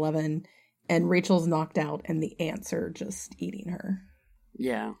it's book 11, and Rachel's knocked out, and the ants are just eating her.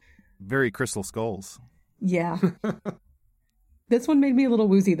 Yeah. Very Crystal Skulls. Yeah. This one made me a little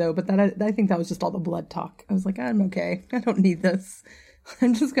woozy though, but I think that was just all the blood talk. I was like, I'm okay. I don't need this.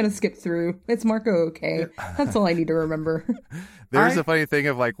 I'm just gonna skip through. It's Marco okay. That's all I need to remember. There's a funny thing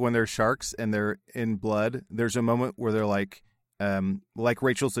of like when they're sharks and they're in blood, there's a moment where they're like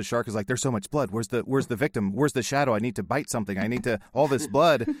Rachel's the shark is like, there's so much blood. Where's the victim? Where's the shadow? I need to bite something. I need to all this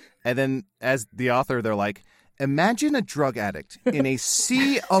blood. And then as the author, they're like, imagine a drug addict in a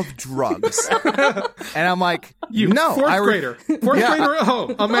sea of drugs. And I'm like, no. Fourth grader at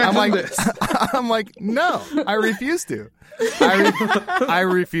home. Imagine I'm like, this. I'm like, no, I refuse to. I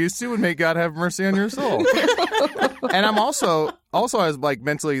refuse to, and may God have mercy on your soul. And I'm also I was like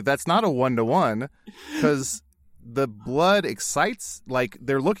mentally, that's not a 1-to-1 because the blood excites, like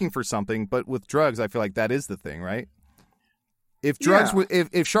they're looking for something, but with drugs, I feel like that is the thing, right? If drugs,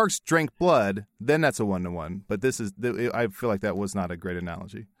 if sharks drank blood, then that's a 1-to-1. But I feel like that was not a great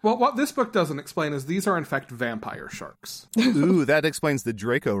analogy. Well, what this book doesn't explain is these are in fact vampire sharks. Ooh, that explains the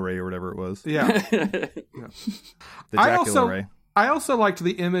Draco ray or whatever it was. Yeah. The Dracula ray. I also liked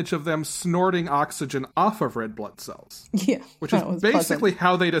the image of them snorting oxygen off of red blood cells. Yeah. Which is basically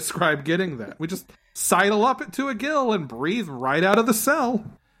how they describe getting that. We just sidle up to a gill and breathe right out of the cell.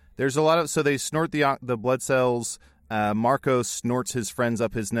 There's a lot of, so they snort the blood cells. Marco snorts his friends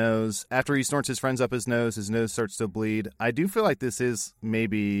up his nose. After he snorts his friends up his nose starts to bleed. I do feel like this is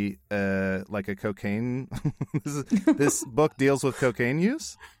maybe like a cocaine. This book deals with cocaine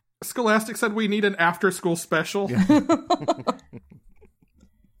use. Scholastic said we need an after-school special. Yeah.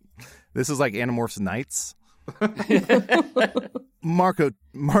 This is like Animorphs Nights. Marco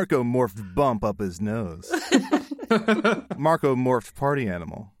morphed bump up his nose. Marco morphed party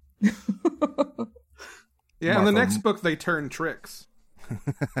animal. Yeah, in the next book, they turn tricks.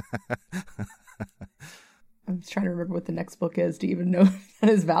 I'm trying to remember what the next book is to even know if that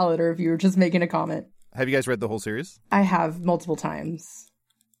is valid or if you were just making a comment. Have you guys read the whole series? I have multiple times.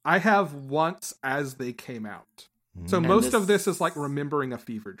 I have once as they came out. So most of this is like remembering a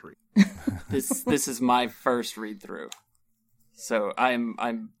fever dream. This is my first read through. So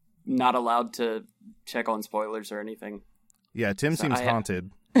I'm not allowed to check on spoilers or anything. Yeah, Tim seems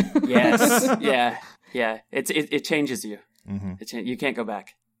haunted. Yes. Yeah. It changes you. Mm-hmm. You can't go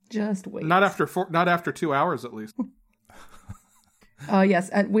back. Just wait. Not after 2 hours, at least. Yes,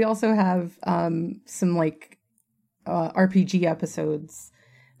 and we also have some like RPG episodes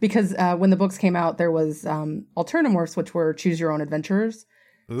because when the books came out, there was Alternamorphs, which were choose your own adventures.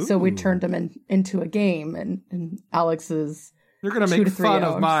 Ooh. So we turned them into a game, and Alex is. You're going to make fun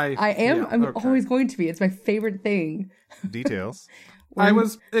of my. I am. Yeah, I'm always going to be. It's my favorite thing. Details. I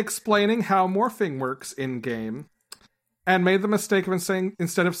was explaining how morphing works in game and made the mistake of saying,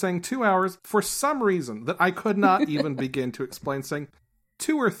 instead of saying 2 hours, for some reason that I could not even begin to explain, saying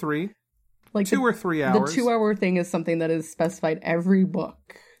 2 or 3. Like 2 or 3 hours. The 2 hour thing is something that is specified every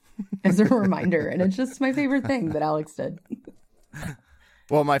book as a reminder. And it's just my favorite thing that Alex did.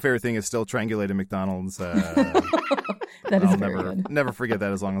 Well, my favorite thing is still triangulating McDonald's. That is very good. Never forget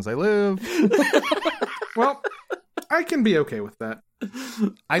that as long as I live. Well, I can be okay with that.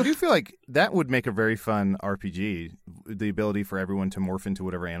 I do feel like that would make a very fun RPG. The ability for everyone to morph into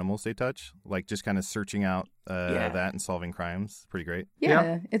whatever animals they touch, like just kind of searching out that and solving crimes. Pretty great.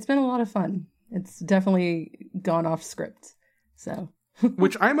 Yeah, it's been a lot of fun. It's definitely gone off script. So,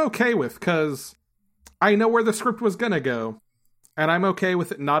 which I'm okay with because I know where the script was gonna go, and I'm okay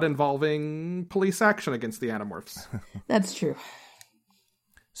with it not involving police action against the Animorphs. That's true.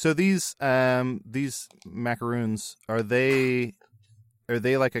 So these macaroons, are they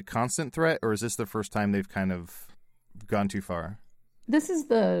like a constant threat, or is this the first time they've kind of gone too far? This is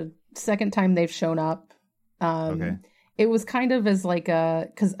the second time they've shown up. Okay. It was kind of as like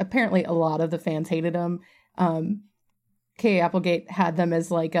because apparently a lot of the fans hated them. K. Applegate had them as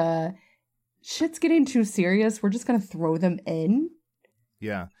like shit's getting too serious. We're just gonna throw them in.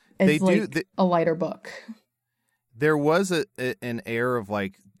 Yeah, they do a lighter book. There was an air of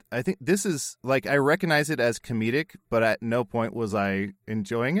like, I think this is like, I recognize it as comedic, but at no point was I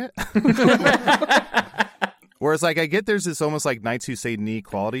enjoying it. Whereas like I get there's this almost like Knights Who Say Knee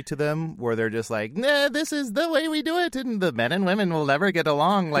quality to them where they're just like, nah, this is the way we do it, and the men and women will never get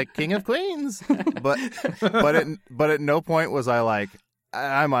along like King of Queens. but at no point was I like,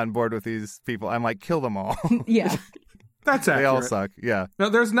 I'm on board with these people. I'm like, kill them all. Yeah. That's accurate. They all suck, yeah. No,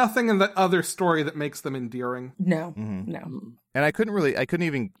 there's nothing in that other story that makes them endearing. No. And I couldn't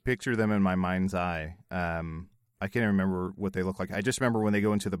even picture them in my mind's eye. I can't even remember what they look like. I just remember when they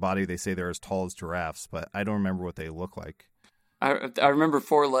go into the body, they say they're as tall as giraffes, but I don't remember what they look like. I remember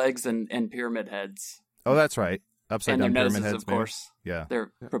 4 legs and pyramid heads. Oh, that's right. Upside down pyramid noses, heads, of course. Yeah.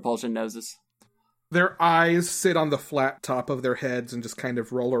 Their propulsion noses. Their eyes sit on the flat top of their heads and just kind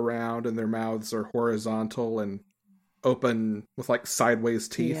of roll around, and their mouths are horizontal and open with like sideways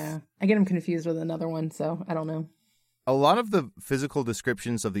teeth. Yeah, I get them confused with another one, so I don't know. A lot of the physical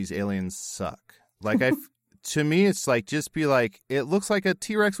descriptions of these aliens suck. Like to me, it's like, just be like, it looks like a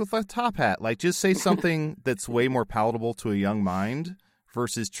T-Rex with a top hat. Like, just say something that's way more palatable to a young mind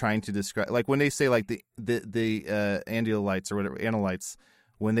versus trying to describe. Like when they say like the Andalites or whatever, Analytes,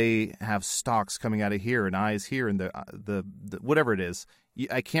 when they have stalks coming out of here and eyes here and the whatever it is,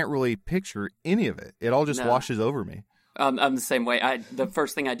 I can't really picture any of it. It all just washes over me. I'm the same way. The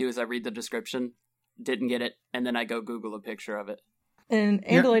first thing I do is I read the description, didn't get it, and then I go Google a picture of it. And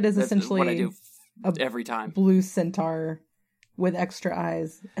Andalite is essentially what I do every time. blue centaur with extra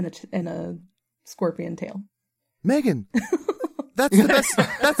eyes and a scorpion tail. Megan, that's the best.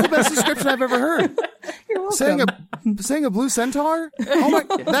 That's the best description I've ever heard. You're welcome. Saying a blue centaur? Oh my!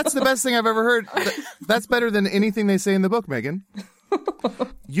 That's the best thing I've ever heard. That's better than anything they say in the book, Megan.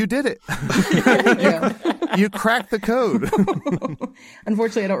 You did it. You cracked the code.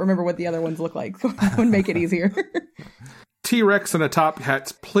 Unfortunately, I don't remember what the other ones look like, so that would make it easier. T-Rex in a top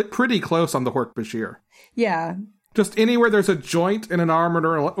hat's pretty close on the Hork-Bajir. Yeah. Just anywhere there's a joint in an arm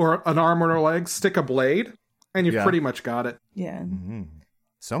or an arm or a leg, stick a blade, and you've pretty much got it. Yeah. Mm-hmm.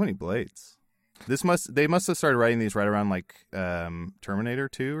 So many blades. They must have started writing these right around like Terminator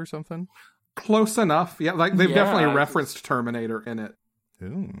 2 or something. Close enough. Yeah, like they've definitely referenced Terminator in it.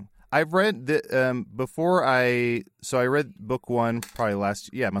 Ooh. I've read the before I read book 1 probably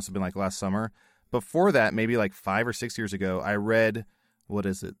it must have been like last summer. Before that, maybe like 5 or 6 years ago, I read, what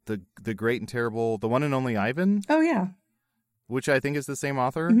is it? The Great and Terrible, The One and Only Ivan? Oh, yeah. Which I think is the same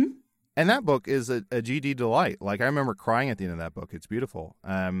author. Mm-hmm. And that book is a GD delight. Like, I remember crying at the end of that book. It's beautiful.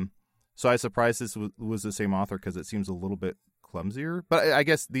 So I was surprised this was the same author because it seems a little bit clumsier. But I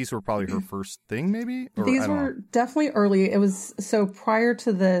guess these were probably her first thing, maybe? These were definitely early. It was, so prior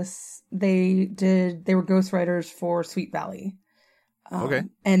to this, they were ghostwriters for Sweet Valley. Okay.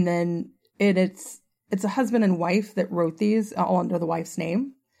 And then it's a husband and wife that wrote these all under the wife's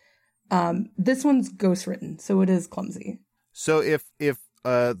name. This one's ghostwritten, so it is clumsy. So if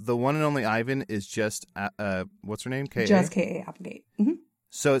the One and Only Ivan is just what's her name? K.A.? Just K.A. Applegate. Mm-hmm.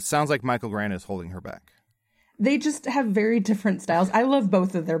 So it sounds like Michael Grant is holding her back. They just have very different styles. I love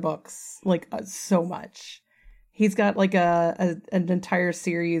both of their books like so much. He's got like an entire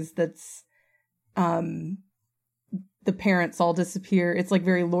series that's the parents all disappear. It's like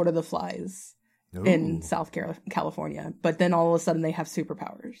very Lord of the Flies in South California, but then all of a sudden they have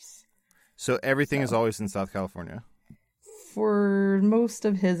superpowers. So everything is always in South California? For most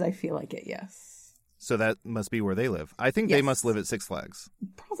of his, I feel like it, yes. So that must be where they live. I think they must live at Six Flags.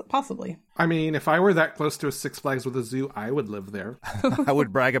 Possibly. I mean, if I were that close to a Six Flags with a zoo, I would live there. I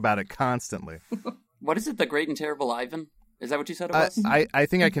would brag about it constantly. What is it, The Great and Terrible Ivan? Is that what you said it was? I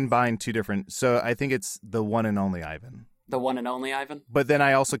think I combine two different. So I think it's The One and Only Ivan. The One and Only Ivan? But then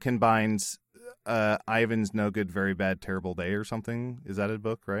I also combined Ivan's No Good, Very Bad, Terrible Day or something. Is that a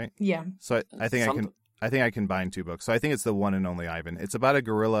book, right? Yeah. So I think I combined two books. So I think it's The One and Only Ivan. It's about a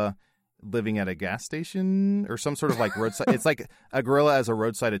gorilla living at a gas station or some sort of like roadside. It's like a gorilla as a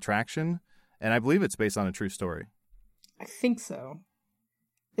roadside attraction, and I believe it's based on a true story. I think so.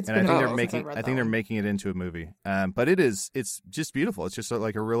 I think they're making it into a movie. But it's just beautiful. It's just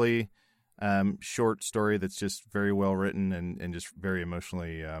like a really short story that's just very well written and just very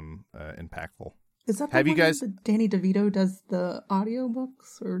emotionally impactful. Is that the one that Danny DeVito does the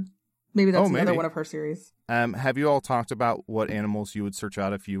audiobooks, or maybe that's another one of her series? Have you all talked about what animals you would search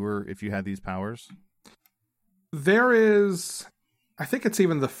out if you had these powers? There is, I think it's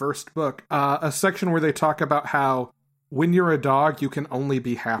even the first book, a section where they talk about how when you're a dog, you can only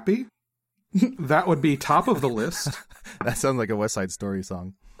be happy. That would be top of the list. That sounds like a West Side Story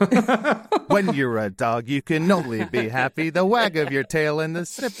song. When you're a dog, you can only be happy. The wag of your tail and the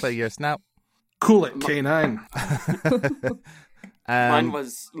snip of your snout. Cool it, K9.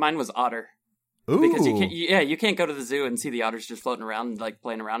 Mine was otter. Ooh. Because you can't go to the zoo and see the otters just floating around, like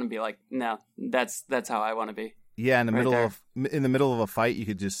playing around, and be like, no, that's how I want to be. Yeah, in the middle of a fight, you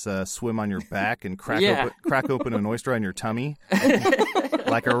could just swim on your back and crack open an oyster on your tummy,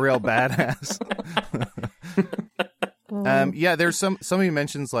 like a real badass. There's somebody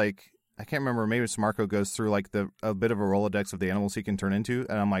mentions, like, I can't remember, maybe it's Marco goes through like a bit of a Rolodex of the animals he can turn into,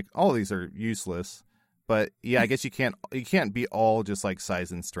 and I'm like, all these are useless. But yeah, I guess you can't be all just like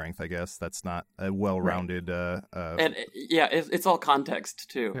size and strength. I guess that's not a well-rounded. It's all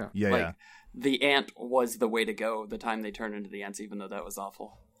context too. Yeah. The ant was the way to go the time they turned into the ants, even though that was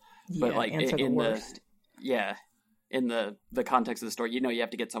awful. Yeah, but like ants are the worst. In the context of the story, you have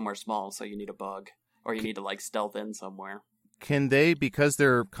to get somewhere small, so you need a bug, or you need to like stealth in somewhere. Can they, because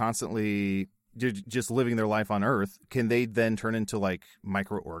they're constantly just living their life on Earth, can they then turn into like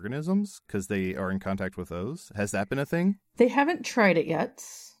microorganisms because they are in contact with those? Has that been a thing? They haven't tried it yet.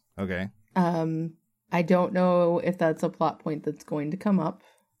 Okay. I don't know if that's a plot point that's going to come up.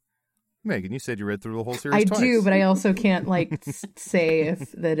 Megan, you said you read through the whole series I twice. do, but I also can't like say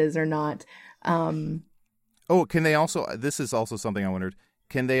if that is or not. Can they also, this is also something I wondered,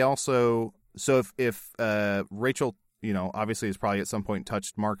 can they also, so if Rachel, obviously has probably at some point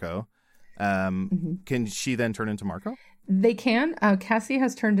touched Marco, can she then turn into Marco? They can. Cassie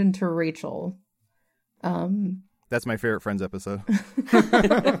has turned into Rachel. That's my favorite Friends episode.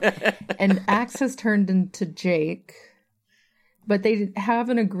 And Axe has turned into Jake, but they have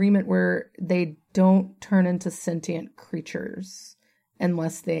an agreement where they don't turn into sentient creatures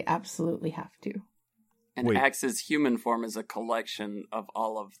unless they absolutely have to. And Wait. Axe's human form is a collection of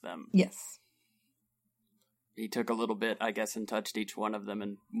all of them. Yes. He took a little bit, I guess, and touched each one of them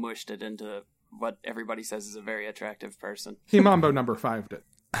and mushed it into what everybody says is a very attractive person. Himambo number 5 did.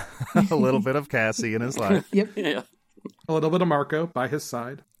 A little bit of Cassie in his life. Yep. Yeah. A little bit of Marco by his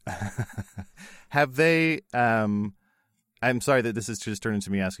side. Have they? I'm sorry that this has just turned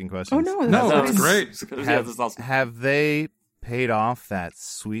into me asking questions. Oh, no. No, that's that's great. Yeah, this is awesome. Have they paid off that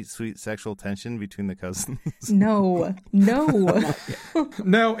sweet, sweet sexual tension between the cousins? No.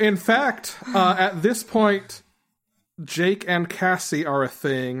 No, in fact, at this point, Jake and Cassie are a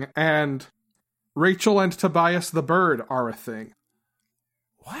thing, and Rachel and Tobias the bird are a thing.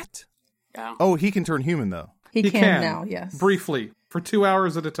 What? Yeah. Oh, he can turn human though. He can now, yes. Briefly, for 2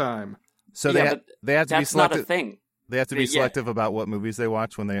 hours at a time. So Yeah, but they have to be That's not a selective. thing. They have to be Yeah. selective about what movies they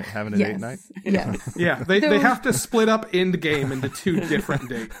watch when they're having a date night. Yes. Yeah, they There- have to split up Endgame into 2 different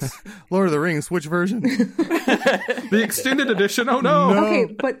dates. Lord of the Rings, which version? The extended edition, oh no!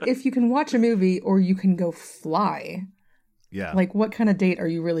 Okay, but if you can watch a movie or you can go fly, Yeah. like what kind of date are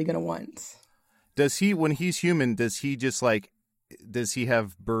you really going to want? Does he, when he's human, does he just like, does he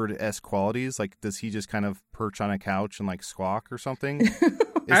have bird-esque qualities? Like, does he just kind of perch on a couch and like squawk or something? Is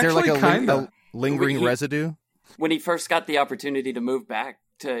there like Actually, kinda. a lingering He- residue? When he first got the opportunity to move back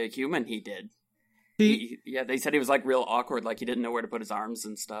to human, he did. Yeah, they said he was like real awkward, like he didn't know where to put his arms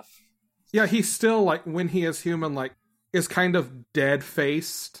and stuff. Yeah, he's still, like, when he is human, like, is kind of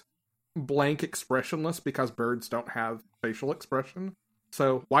dead-faced, blank expressionless, because birds don't have facial expression.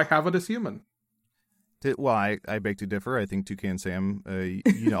 So why have it as human? Well, I beg to differ. I think Toucan Sam,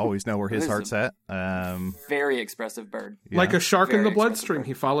 you always know where his heart's at. Very expressive bird. Yeah. Like a shark in Very the expressive bloodstream, bird.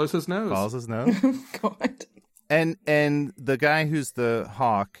 he follows his nose. Follows his nose. God. And the guy who's the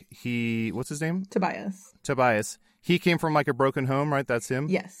hawk, what's his name? Tobias. He came from like a broken home, right? That's him?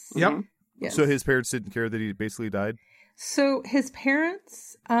 Yes. Yep. Yes. So his parents didn't care that he basically died? So his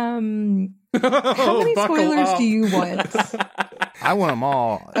parents, how How many spoilers do you want? I want them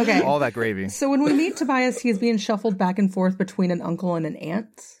all. Okay. All that gravy. So when we meet Tobias, he is being shuffled back and forth between an uncle and an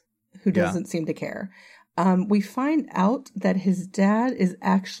aunt who Yeah. doesn't seem to care. We find out that his dad is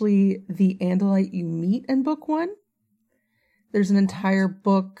actually the Andalite you meet in book 1. There's an entire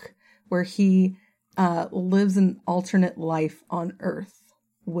book where he lives an alternate life on Earth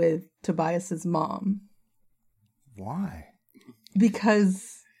with Tobias's mom. Why?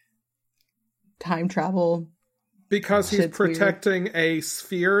 Because time travel. Because he's Shit's weird. protecting a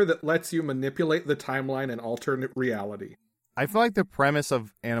sphere that lets you manipulate the timeline and alternate reality. I feel like the premise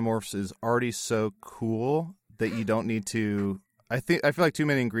of Animorphs is already so cool that you don't need to. I feel like too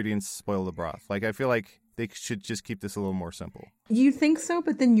many ingredients spoil the broth. Like I feel like they should just keep this a little more simple. You think so,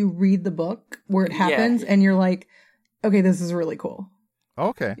 but then you read the book where it Yeah. happens and you're like, okay, this is really cool.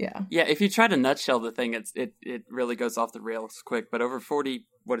 Okay. Yeah. Yeah, if you try to nutshell the thing, it really goes off the rails quick. But over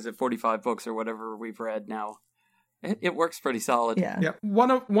 45 books or whatever we've read now, it works pretty solid. Yeah. Yeah,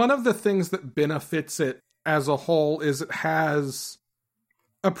 one of the things that benefits it as a whole is it has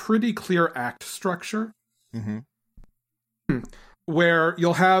a pretty clear act structure. Mm-hmm. Where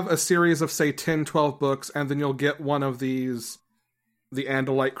you'll have a series of, say, 10, 12 books, and then you'll get one of these, the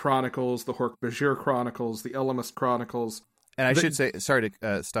Andalite Chronicles, the Hork-Bajir Chronicles, the Ellimist Chronicles. And I The- should say, sorry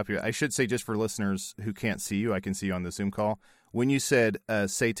to stop you. I should say, just for listeners who can't see you, I can see you on the Zoom call. When you said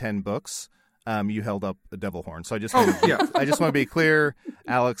say 10 books, you held up a devil horn. So I just want to be clear.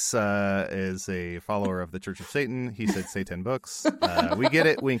 Alex is a follower of the Church of Satan. He said say 10 books. We get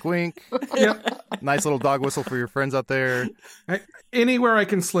it. Wink, wink. Yep. Nice little dog whistle for your friends out there. Anywhere I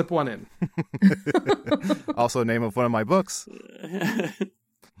can slip one in. Also, name of one of my books.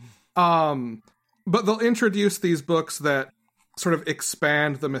 But they'll introduce these books that sort of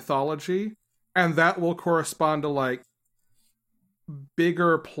expand the mythology, and that will correspond to, like,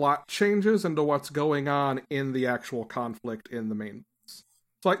 bigger plot changes into what's going on in the actual conflict in the main books.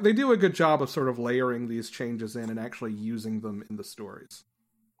 So, like, they do a good job of sort of layering these changes in and actually using them in the stories.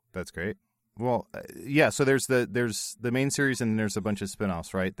 That's great. Well, yeah. So there's the main series, and there's a bunch of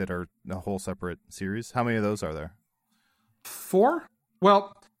spin-offs, right? That are a whole separate series. How many of those are there? 4?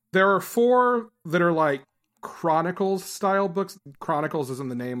 Well, there are 4 that are, like, Chronicles style books. Chronicles is in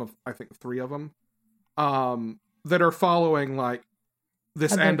the name of, I think, 3 of them. That are following, like,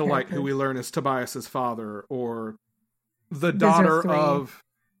 this Other Andalite characters. who we learn is Tobias's father, or the Visser daughter 3. of...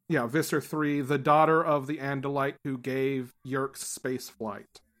 Yeah, Visser 3, the daughter of the Andalite who gave Yerk's space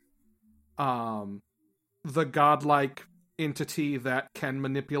flight. the godlike entity that can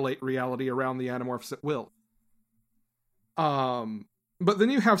manipulate reality around the Animorphs at will. But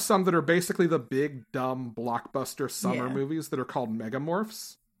then you have some that are basically the big, dumb, blockbuster summer movies that are called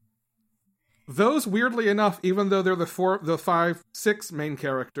Megamorphs. Those, weirdly enough, even though they're the 5, 6 main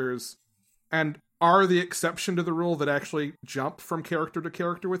characters, and are the exception to the rule that actually jump from character to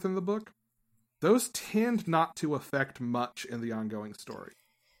character within the book, those tend not to affect much in the ongoing story.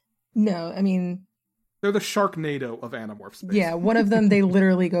 No, I mean... They're the Sharknado of Animorphs, basically. Yeah, one of them, they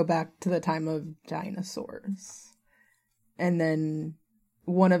literally go back to the time of dinosaurs. And then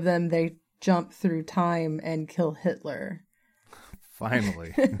one of them, they jump through time and kill Hitler.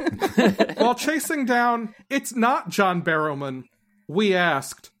 Finally. While chasing down, it's not John Barrowman. We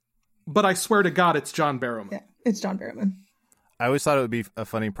asked, but I swear to God, it's John Barrowman. Yeah, it's John Barrowman. I always thought it would be a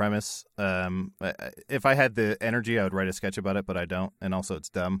funny premise. If I had the energy, I would write a sketch about it, but I don't. And also, it's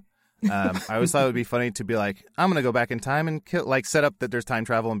dumb. I always thought it would be funny to be like, I'm going to go back in time and kill, like, set up that there's time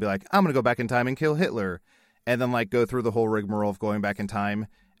travel and be like, I'm going to go back in time and kill Hitler. And then, like, go through the whole rigmarole of going back in time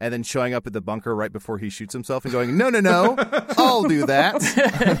and then showing up at the bunker right before he shoots himself and going, no, I'll do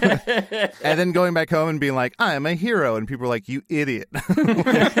that. And then going back home and being like, I am a hero. And people are like, you idiot.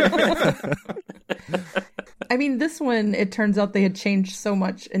 I mean, this one, it turns out they had changed so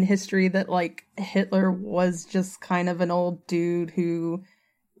much in history that, like, Hitler was just kind of an old dude who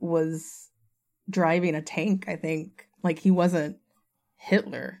was driving a tank, I think. Like, he wasn't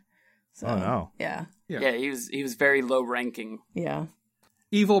Hitler. So, oh, no. Yeah. Yeah, he was very low ranking. Yeah.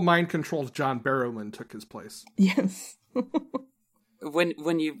 Evil mind-controlled John Barrowman took his place. Yes.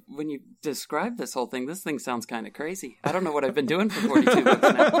 When you describe this whole thing, this thing sounds kind of crazy. I don't know what I've been doing for 42 books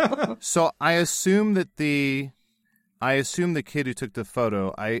now. So I assume that the kid who took the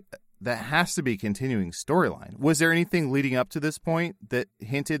photo, that has to be continuing storyline. Was there anything leading up to this point that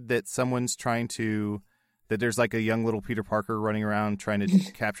hinted that someone's trying to, that there's like a young little Peter Parker running around trying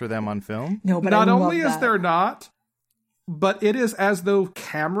to capture them on film? No, but not I love only is that. there not, but it is as though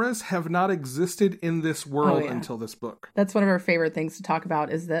cameras have not existed in this world until this book. That's one of our favorite things to talk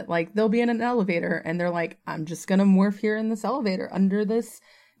about is that, like, they'll be in an elevator and they're like, I'm just going to morph here in this elevator under this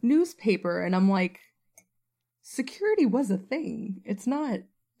newspaper. And I'm like, security was a thing. It's not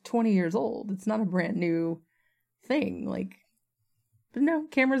 20 years old. It's not a brand new thing. Like, but no,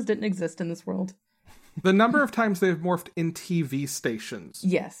 cameras didn't exist in this world. The number of times they've morphed in TV stations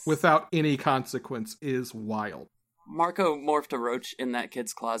Yes. without any consequence is wild. Marco morphed a roach in that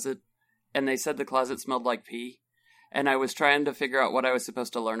kid's closet, and they said the closet smelled like pee. And I was trying to figure out what I was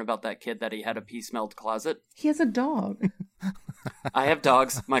supposed to learn about that kid, that he had a pee-smelled closet. He has a dog. I have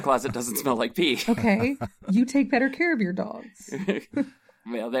dogs. My closet doesn't smell like pee. Okay. You take better care of your dogs.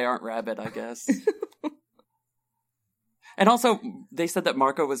 Well, they aren't rabid, I guess. And also, they said that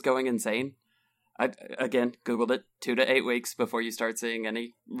Marco was going insane. I, again, Googled it, 2 to 8 weeks before you start seeing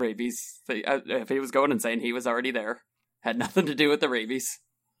any rabies. If he was going insane, he was already there. Had nothing to do with the rabies.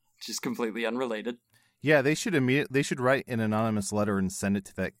 Just completely unrelated. Yeah, they should write an anonymous letter and send it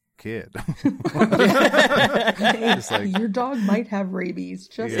to that kid. Hey, your dog might have rabies,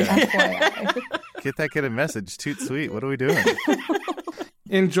 just FYI. Get that kid a message. Toot sweet. What are we doing?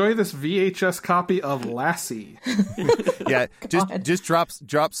 Enjoy this VHS copy of Lassie. Yeah, just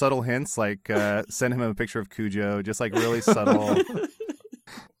drop subtle hints, like send him a picture of Cujo, just like really subtle.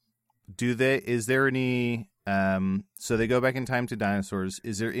 Is there any so they go back in time to dinosaurs.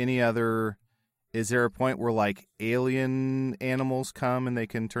 Is there a point where like alien animals come and they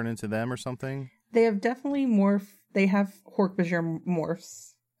can turn into them or something? They have definitely they have Hork-Bajir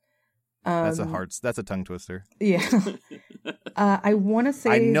morphs. That's a tongue twister. Yeah. I want to say,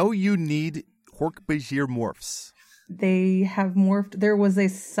 I know you need Hork-Bajir morphs. They have morphed. There was a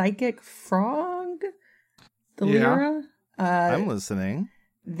psychic frog, the Lyra. I'm listening.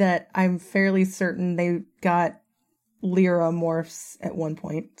 That I'm fairly certain they got Lyra morphs at one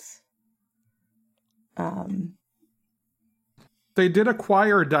point. They did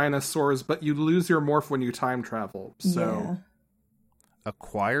acquire dinosaurs, but you lose your morph when you time travel. So,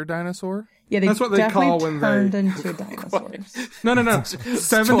 acquire dinosaur? Yeah, that's what they call when they turned into dinosaurs. No.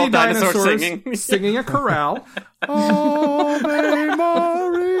 70 dinosaurs singing a chorale. Ave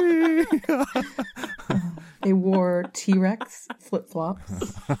Maria. They wore T-Rex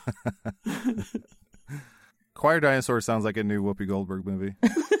flip-flops. Acquire dinosaur sounds like a new Whoopi Goldberg movie.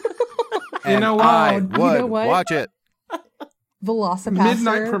 You know what? I would watch it. Velocipaster.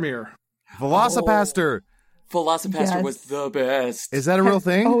 Midnight premiere. Velocipaster. Velocipaster was the best. Is that a real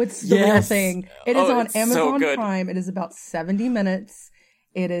thing? Oh, it's the real thing. It is on it's Amazon so good. Prime. It is about 70 minutes.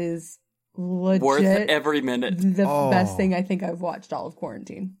 It is legit Worth every minute. the best thing I think I've watched all of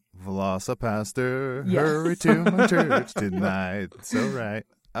quarantine. Velocipaster, Yes. hurry to my church tonight. So right.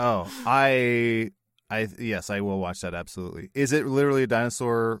 Oh, yes, I will watch that, absolutely. Is it literally a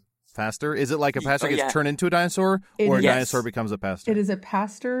dinosaur pastor? Is it like a pastor gets turned into a dinosaur, or a dinosaur becomes a pastor? It is a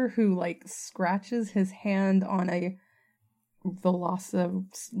pastor who like scratches his hand on a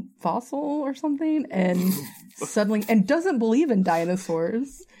fossil or something, and suddenly doesn't believe in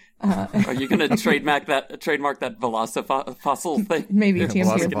dinosaurs. Are you going to trademark that Velocifossil thing? Maybe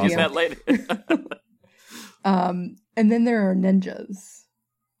TM. We can use that later. And then there are ninjas.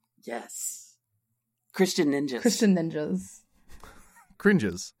 Yes. Christian ninjas.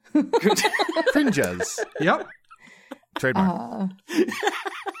 Cringes. Cringes. Yep. Trademark.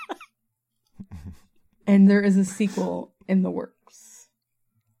 And there is a sequel in the works.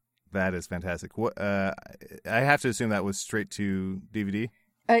 That is fantastic. What? I have to assume that was straight to DVD.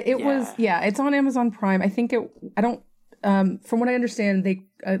 It's on Amazon Prime. I think from what I understand,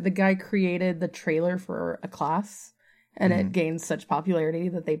 the guy created the trailer for a class, and it gained such popularity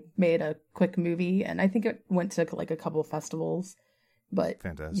that they made a quick movie, and I think it went to like a couple of festivals. But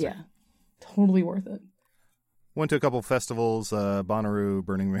fantastic. Yeah, totally worth it. Went to a couple festivals, Bonnaroo,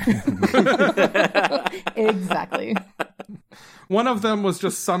 Burning Man. Exactly. One of them was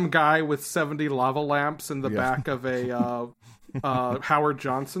just some guy with 70 lava lamps in the back of a Howard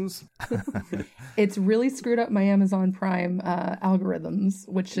Johnson's. It's really screwed up my Amazon Prime algorithms,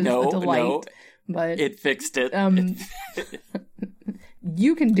 which is a delight. No, but it fixed it.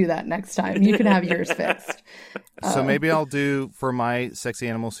 You can do that next time. You can have yours fixed. So maybe I'll do, for my sexy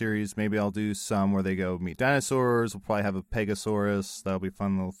animal series, maybe I'll do some where they go meet dinosaurs. We'll probably have a Pegasaurus. That'll be a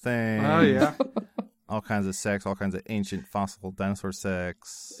fun little thing. Oh, yeah. All kinds of sex, all kinds of ancient fossil dinosaur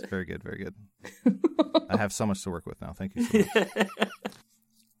sex. Very good, very good. I have so much to work with now. Thank you so much.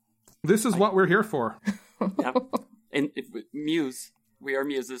 This is what we're here for. Yep. And muse. We are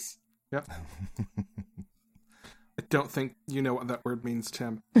muses. Yep. I don't think you know what that word means,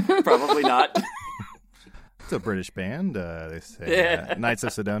 Tim. Probably not. It's a British band. They say Knights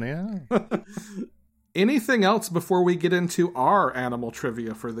of Sidonia. Anything else before we get into our animal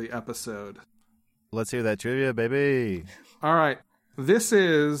trivia for the episode? Let's hear that trivia, baby. All right. This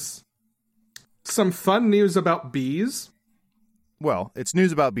is some fun news about bees. Well, it's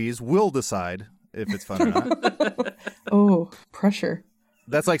news about bees. We'll decide if it's fun or not. Oh, pressure.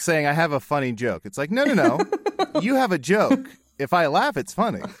 That's like saying I have a funny joke. It's like, no. You have a joke. If I laugh, it's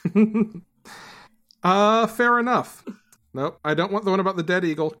funny. Fair enough. Nope, I don't want the one about the dead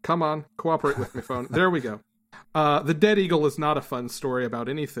eagle. Come on, cooperate with me, phone. There we go. The dead eagle is not a fun story about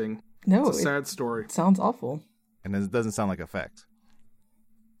anything. No, it's a sad story. It sounds awful. And it doesn't sound like a fact.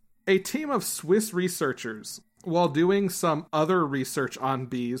 A team of Swiss researchers, while doing some other research on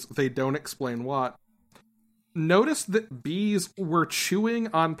bees, they don't explain what, noticed that bees were chewing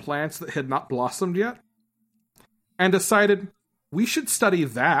on plants that had not blossomed yet, and decided, we should study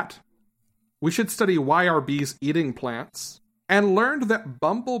that. We should study why are bees eating plants, and learned that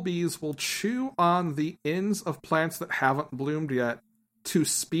bumblebees will chew on the ends of plants that haven't bloomed yet to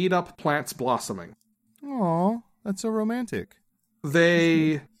speed up plants blossoming. Aw, that's so romantic.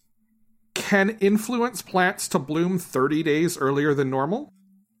 They can influence plants to bloom 30 days earlier than normal.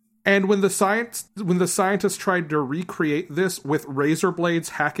 And when the scientists tried to recreate this with razor blades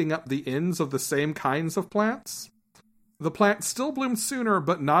hacking up the ends of the same kinds of plants, the plants still bloomed sooner,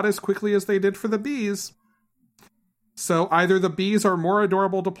 but not as quickly as they did for the bees. So either the bees are more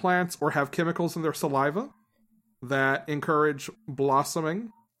adorable to plants or have chemicals in their saliva that encourage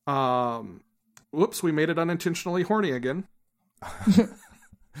blossoming. Whoops, we made it unintentionally horny again.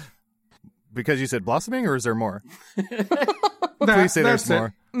 Because you said blossoming, or is there more? Please say there's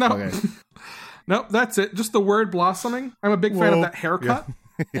more. No. Okay. No, that's it. Just the word blossoming. I'm a big fan of that haircut.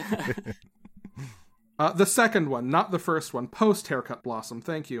 Yeah. The second one, not the first one. Post-haircut blossom.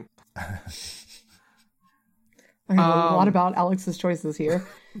 Thank you. I know a lot about Alex's choices here.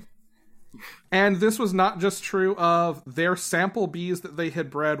 And this was not just true of their sample bees that they had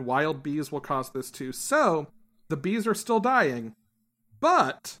bred. Wild bees will cause this too. So, the bees are still dying.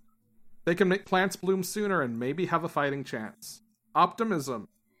 But they can make plants bloom sooner and maybe have a fighting chance. Optimism.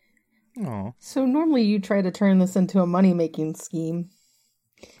 Aww. So normally you try to turn this into a money-making scheme.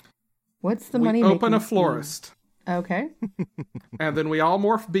 What's the money-making scheme? We open a florist. Okay. And then we all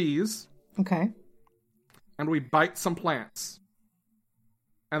morph bees. Okay. And we bite some plants.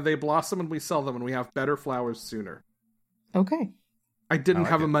 And they blossom and we sell them and we have better flowers sooner. Okay. I didn't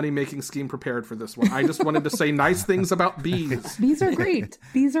have a money-making scheme prepared for this one. I just wanted to say nice things about bees. Bees are great.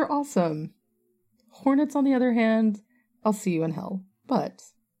 Bees are awesome. Hornets, on the other hand, I'll see you in hell. But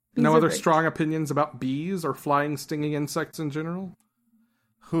no other strong opinions about bees or flying, stinging insects in general?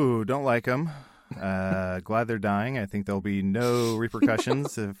 Who don't like them. Glad they're dying. I think there'll be no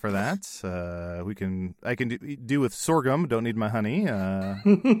repercussions for that. I can do with sorghum. Don't need my honey.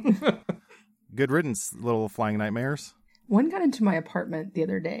 Good riddance, little flying nightmares. One got into my apartment the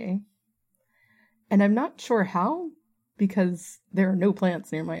other day, and I'm not sure how, because there are no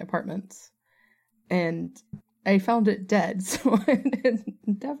plants near my apartment. And I found it dead, so it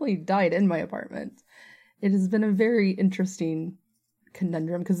definitely died in my apartment. It has been a very interesting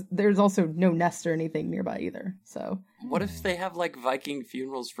conundrum, because there's also no nest or anything nearby either. So what if they have like Viking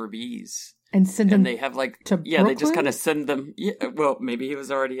funerals for bees? And send them they have like to Brooklyn? They just kind of Brooklyn? send them. Yeah, well, maybe he was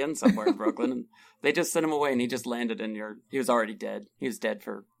already in somewhere in Brooklyn, and they just sent him away, and he just landed in your. He was already dead. He was dead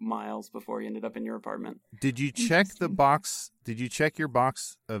for miles before he ended up in your apartment. Did you check the box? Did you check your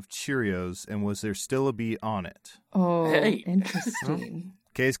box of Cheerios, and was there still a bee on it? Oh, Hey. interesting.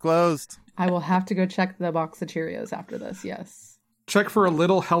 Case closed. I will have to go check the box of Cheerios after this, yes. Check for a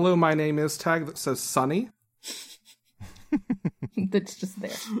little "Hello, my name is" tag that says Sunny. That's just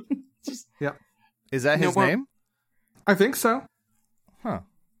there. Yeah, Is that No his more- name? I think so. Huh.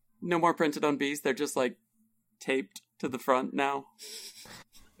 No more printed on bees. They're just like taped to the front now.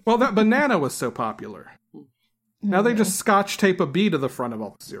 Well, that banana was so popular. Now they just scotch tape a bee to the front of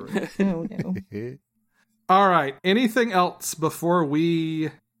all the cereal. Oh, no. All right. Anything else before we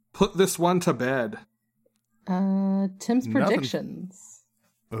put this one to bed? Tim's Nothing. predictions.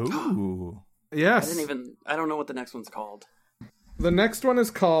 Ooh. Yes. I don't know what the next one's called. The next one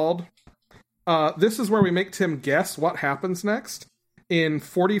is called, this is where we make Tim guess what happens next. In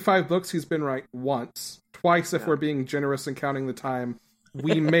 45 books, he's been right once. Twice, if we're being generous and counting the time.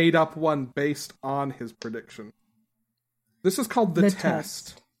 We made up one based on his prediction. This is called The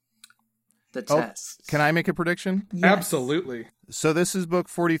Test. The Oh, test. Can I make a prediction? Yes. Absolutely. So this is book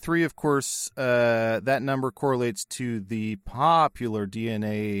 43, of course. That number correlates to the popular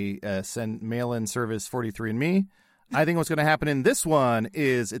DNA mail-in service 43andMe. I think what's going to happen in this one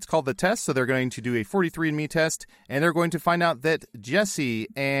is it's called The Test, so they're going to do a 43andMe test, and they're going to find out that Jessie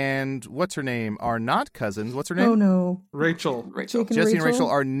and what's her name are not cousins. What's her name? Oh, no. Rachel. Rachel. Jake Jessie and Rachel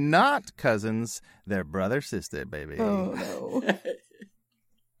are not cousins. They're brother-sister, baby. Oh, no.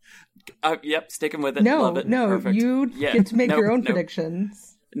 Yep, sticking with it. Love it. No, Perfect. you Yeah. get to make Nope, your own nope.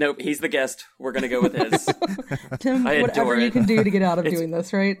 predictions. Nope, he's the guest. We're going to go with his. Tim, I whatever adore you it. can do to get out of It's- doing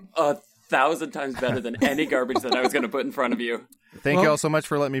this, right? 1,000 times better than any garbage that I was going to put in front of you. Thank you all so much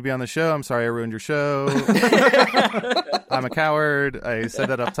for letting me be on the show. I'm sorry I ruined your show. I'm a coward. I said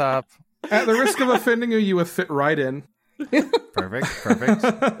that up top. At the risk of offending you, you would fit right in. Perfect.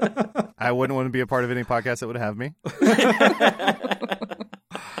 I wouldn't want to be a part of any podcast that would have me.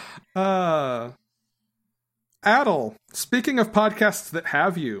 Adel, speaking of podcasts that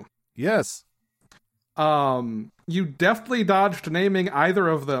have you, Yes. you deftly dodged naming either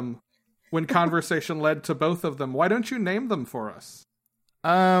of them when conversation led to both of them. Why don't you name them for us?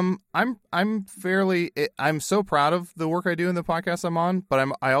 I'm so proud of the work I do in the podcast I'm on, but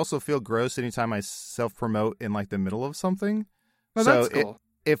I also feel gross anytime I self promote in like the middle of something. Oh, So that's cool.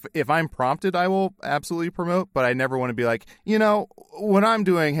 If I'm prompted, I will absolutely promote, but I never want to be like, when I'm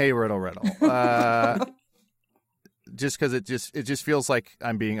doing Hey Riddle, just because it just feels like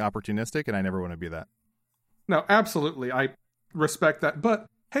I'm being opportunistic, and I never want to be that. No, absolutely. I respect that. But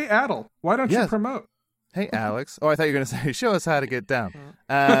hey, Adel, why don't you Yes. promote? Hey, Alex. Oh, I thought you were going to say, show us how to get down.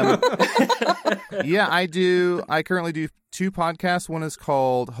 Yeah, I do. I currently do 2 podcasts. One is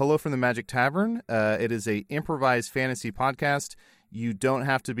called Hello from the Magic Tavern. It is a improvised fantasy podcast. You don't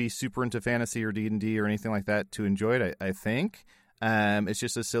have to be super into fantasy or D&D or anything like that to enjoy it, I think. It's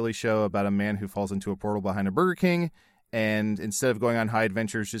just a silly show about a man who falls into a portal behind a Burger King, and instead of going on high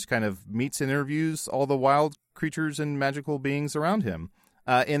adventures, just kind of meets and interviews all the wild creatures and magical beings around him.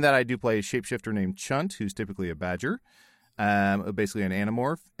 In that, I do play a shapeshifter named Chunt, who's typically a badger, basically an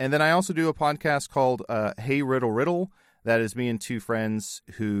animorph. And then I also do a podcast called Hey Riddle. That is me and 2 friends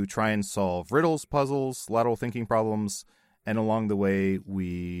who try and solve riddles, puzzles, lateral thinking problems, and along the way,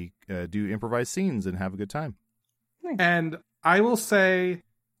 we do improvised scenes and have a good time. And I will say,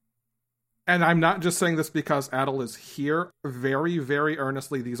 and I'm not just saying this because Adel is here, very, very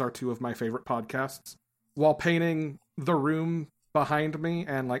earnestly, these are 2 of my favorite podcasts. While painting the room behind me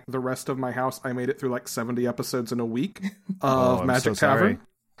and like the rest of my house, I made it through like 70 episodes in a week of I'm Magic so Tavern.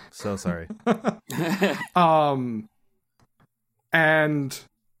 So sorry. And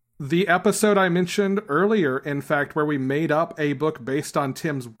the episode I mentioned earlier, in fact, where we made up a book based on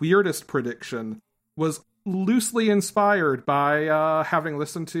Tim's weirdest prediction, was loosely inspired by having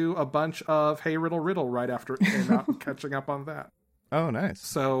listened to a bunch of Hey Riddle right after it came out and catching up on that. Oh, nice.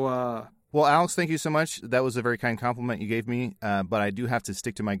 So Well, Alex, thank you so much. That was a very kind compliment you gave me. But I do have to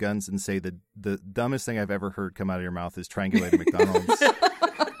stick to my guns and say that the dumbest thing I've ever heard come out of your mouth is triangulated McDonald's.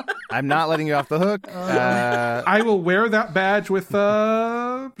 I'm not letting you off the hook. I will wear that badge with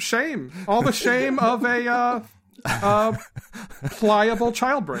shame. All the shame of a pliable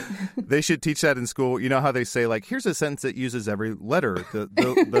child brain. They should teach that in school. You know how they say, like, here's a sentence that uses every letter.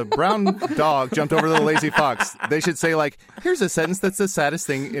 The brown dog jumped over the lazy fox. They should say, like, here's a sentence that's the saddest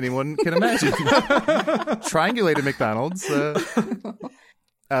thing anyone can imagine. Triangulated McDonald's.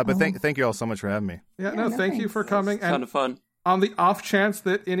 But thank you all so much for having me. Yeah, thank you for coming. It's kind of fun. On the off chance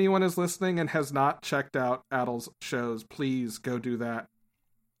that anyone is listening and has not checked out Adel's shows, please go do that.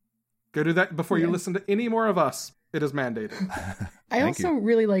 Go do that before you listen to any more of us. It is mandated. I also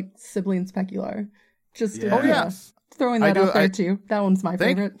really like Sibling Specular. Just yes. Throwing that out there too. That one's my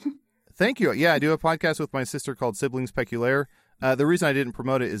favorite. Thank you. Yeah, I do a podcast with my sister called Siblings Peculaire. The reason I didn't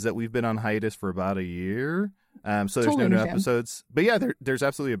promote it is that we've been on hiatus for about a year. So there's no new episodes. But yeah, there's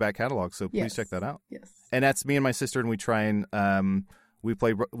absolutely a back catalog, so please check that out. Yes. And that's me and my sister, and we try and we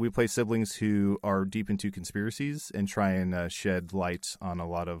play siblings who are deep into conspiracies and try and shed light on a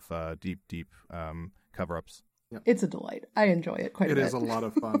lot of deep cover-ups. Yep. It's a delight. I enjoy it quite a bit. It is a lot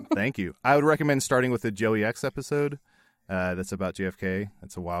of fun. Thank you. I would recommend starting with the Joey X episode. That's about JFK.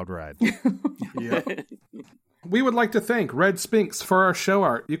 That's a wild ride. Yeah. We would like to thank Red Spinks for our show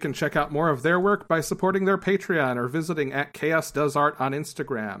art. You can check out more of their work by supporting their Patreon or visiting at Chaos Does Art on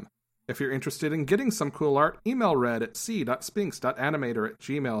Instagram. If you're interested in getting some cool art, email Red at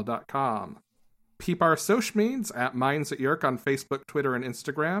c.spinks.animator@gmail.com. Peep our social medias at Minds at Yerk on Facebook, Twitter, and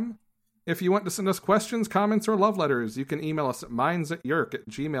Instagram. If you want to send us questions, comments, or love letters, you can email us at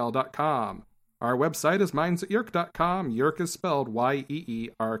mindsatyerk@gmail.com. Our website is mindsatyerk.com. Yerk is spelled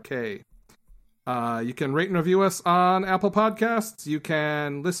Yeerk. You can rate and review us on Apple Podcasts. You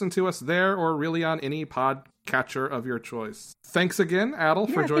can listen to us there or really on any podcatcher of your choice. Thanks again, Adel,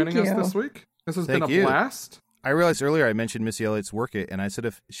 for joining us this week. This has been a blast. I realized earlier I mentioned Missy Elliott's Work It, and I should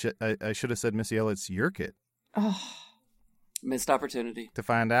have said Missy Elliott's Yerk It. Oh. Missed opportunity. To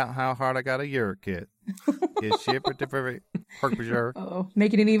find out how hard I got to yerk it. It's shipper to very pork preserve. Oh,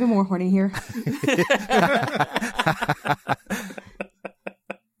 making it even more horny here.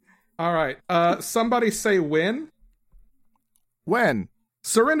 All right. Somebody say when. When?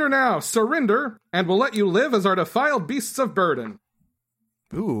 Surrender now. Surrender, and we'll let you live as our defiled beasts of burden.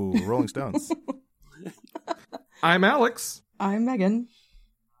 Ooh, Rolling Stones. I'm Alex. I'm Megan.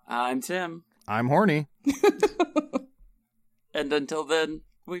 I'm Tim. I'm horny. And until then,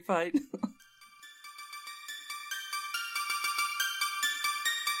 we fight.